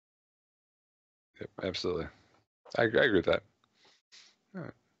 Yep, absolutely. I agree with that. All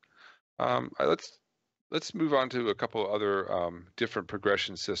right. Let's move on to a couple other different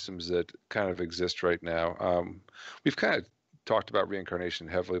progression systems that kind of exist right now. We've kind of talked about reincarnation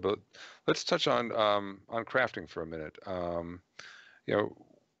heavily, but let's touch on crafting for a minute.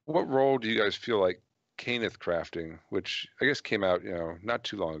 What role do you guys feel like Caneth crafting, which I guess came out not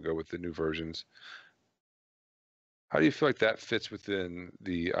too long ago with the new versions? How do you feel like that fits within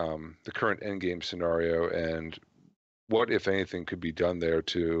the current endgame scenario, and what, if anything, could be done there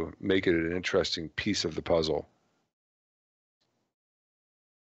to make it an interesting piece of the puzzle?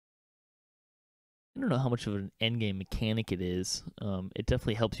 I don't know how much of an endgame mechanic it is. It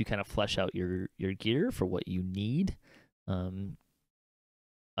definitely helps you kind of flesh out your gear for what you need.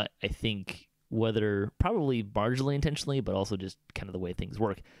 I think whether probably marginally intentionally, but also just kind of the way things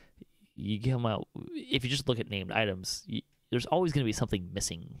work, you come out, if you just look at named items, there's always going to be something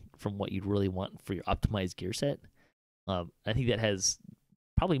missing from what you'd really want for your optimized gear set. I think that has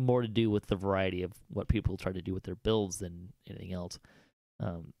probably more to do with the variety of what people try to do with their builds than anything else.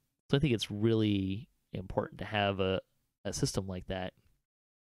 So I think it's really important to have a system like that.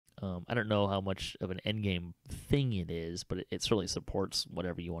 I don't know how much of an endgame thing it is, but it certainly supports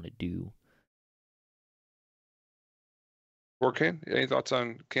whatever you want to do. Warcane, any thoughts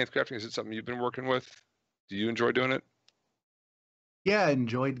on Caneth crafting? Is it something you've been working with? Do you enjoy doing it? Yeah, I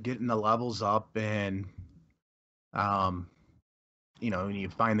enjoyed getting the levels up, and when you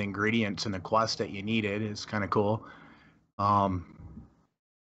find the ingredients in the quest that you needed, it's kind of cool. But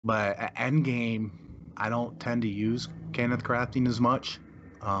at endgame, I don't tend to use Caneth crafting as much.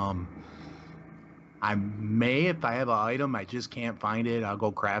 I may, if I have an item, I just can't find it, I'll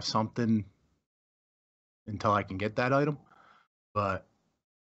go craft something until I can get that item. But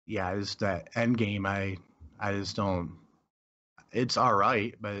yeah, it's that end game. I just don't. It's all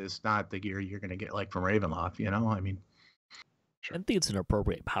right, but it's not the gear you're gonna get like from Ravenloft. I mean, I think it's an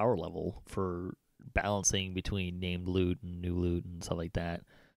appropriate power level for balancing between named loot and new loot and stuff like that,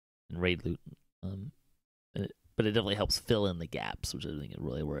 and raid loot. But it definitely helps fill in the gaps, which I think is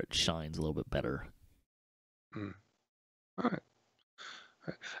really where it shines a little bit better. All right.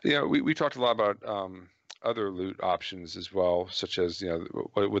 Yeah, we talked a lot about other loot options as well, such as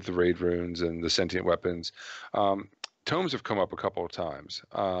with the raid runes and the sentient weapons. tomes have come up a couple of times,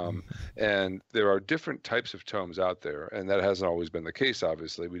 and there are different types of tomes out there, and that hasn't always been the case.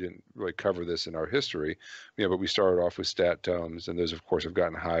 Obviously, we didn't really cover this in our history, but we started off with stat tomes, and those, of course, have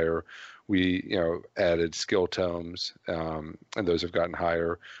gotten higher. We, added skill tomes, and those have gotten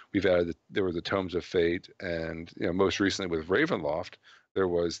higher. We've added there were the tomes of fate, and most recently with Ravenloft, there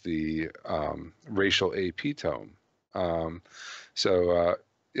was the racial AP tome.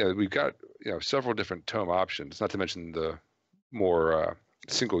 We've got several different tome options, not to mention the more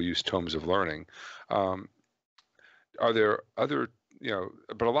single-use tomes of learning. Are there other,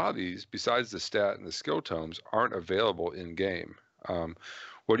 but a lot of these, besides the stat and the skill tomes, aren't available in game.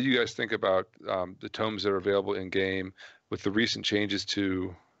 What do you guys think about the tomes that are available in game with the recent changes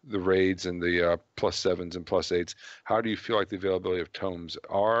to the raids and the +7s and +8s? How do you feel like the availability of tomes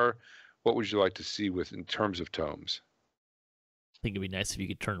are? What would you like to see in terms of tomes? I think it'd be nice if you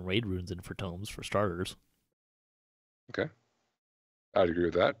could turn raid runes in for tomes for starters. Okay, I'd agree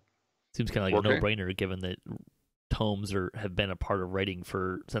with that. Seems kind of like a no-brainer, given that tomes have been a part of raiding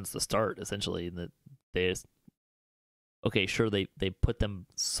since the start, essentially, and that they just, okay, sure, they put them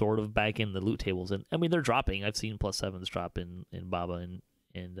sort of back in the loot tables, and I mean they're dropping. I've seen +7s drop in Baba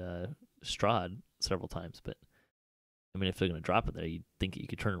and Strahd several times, but I mean if they're gonna drop it there, you'd think you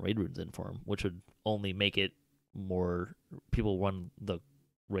could turn raid runes in for them, which would only make it more people run the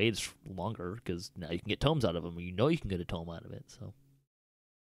raids longer because now you can get tomes out of them. You can get a tome out of it. So,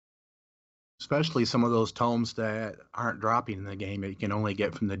 especially some of those tomes that aren't dropping in the game that you can only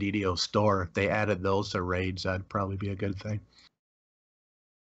get from the DDO store. If they added those to raids, that'd probably be a good thing.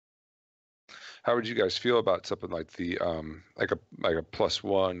 How would you guys feel about something like the like a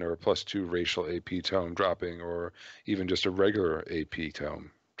 +1 or a +2 racial AP tome dropping, or even just a regular AP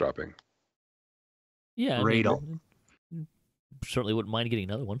tome dropping? Yeah, certainly wouldn't mind getting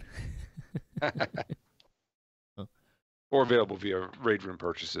another one. Or available via raid room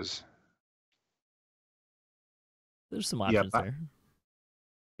purchases. There's some options there.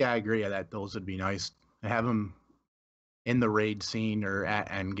 Yeah, I agree that those would be nice. Have them in the raid scene or at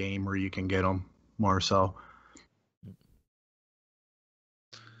Endgame where you can get them more so.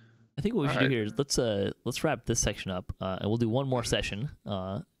 I think what we should do here is let's wrap this section up, and we'll do one more session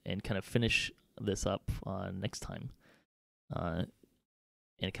and kind of finish this up next time, and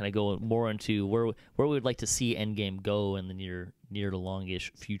kind of go more into where we would like to see Endgame go in the near to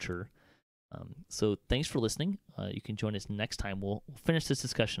longish future. So thanks for listening. You can join us next time. We'll finish this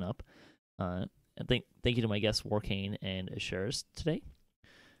discussion up. And thank you to my guests Warcane and Asheras today.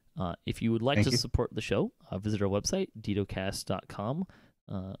 If you would like to support the show, visit our website DDOCast.com.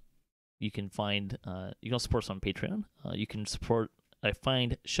 You can find you can also support us on Patreon. You can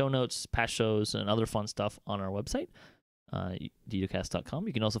find show notes, past shows, and other fun stuff on our website, DDOCast.com.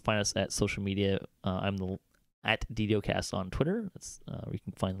 You can also find us at social media. I'm at DDOCast on Twitter. That's where you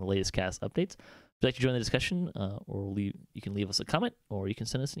can find the latest cast updates. If you'd like to join the discussion, you can leave us a comment, or you can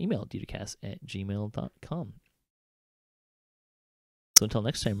send us an email, ddocast@gmail.com. So until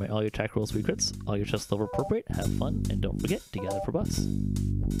next time, all your attack rolls be crits, all your chest level appropriate, have fun, and don't forget to gather for boss.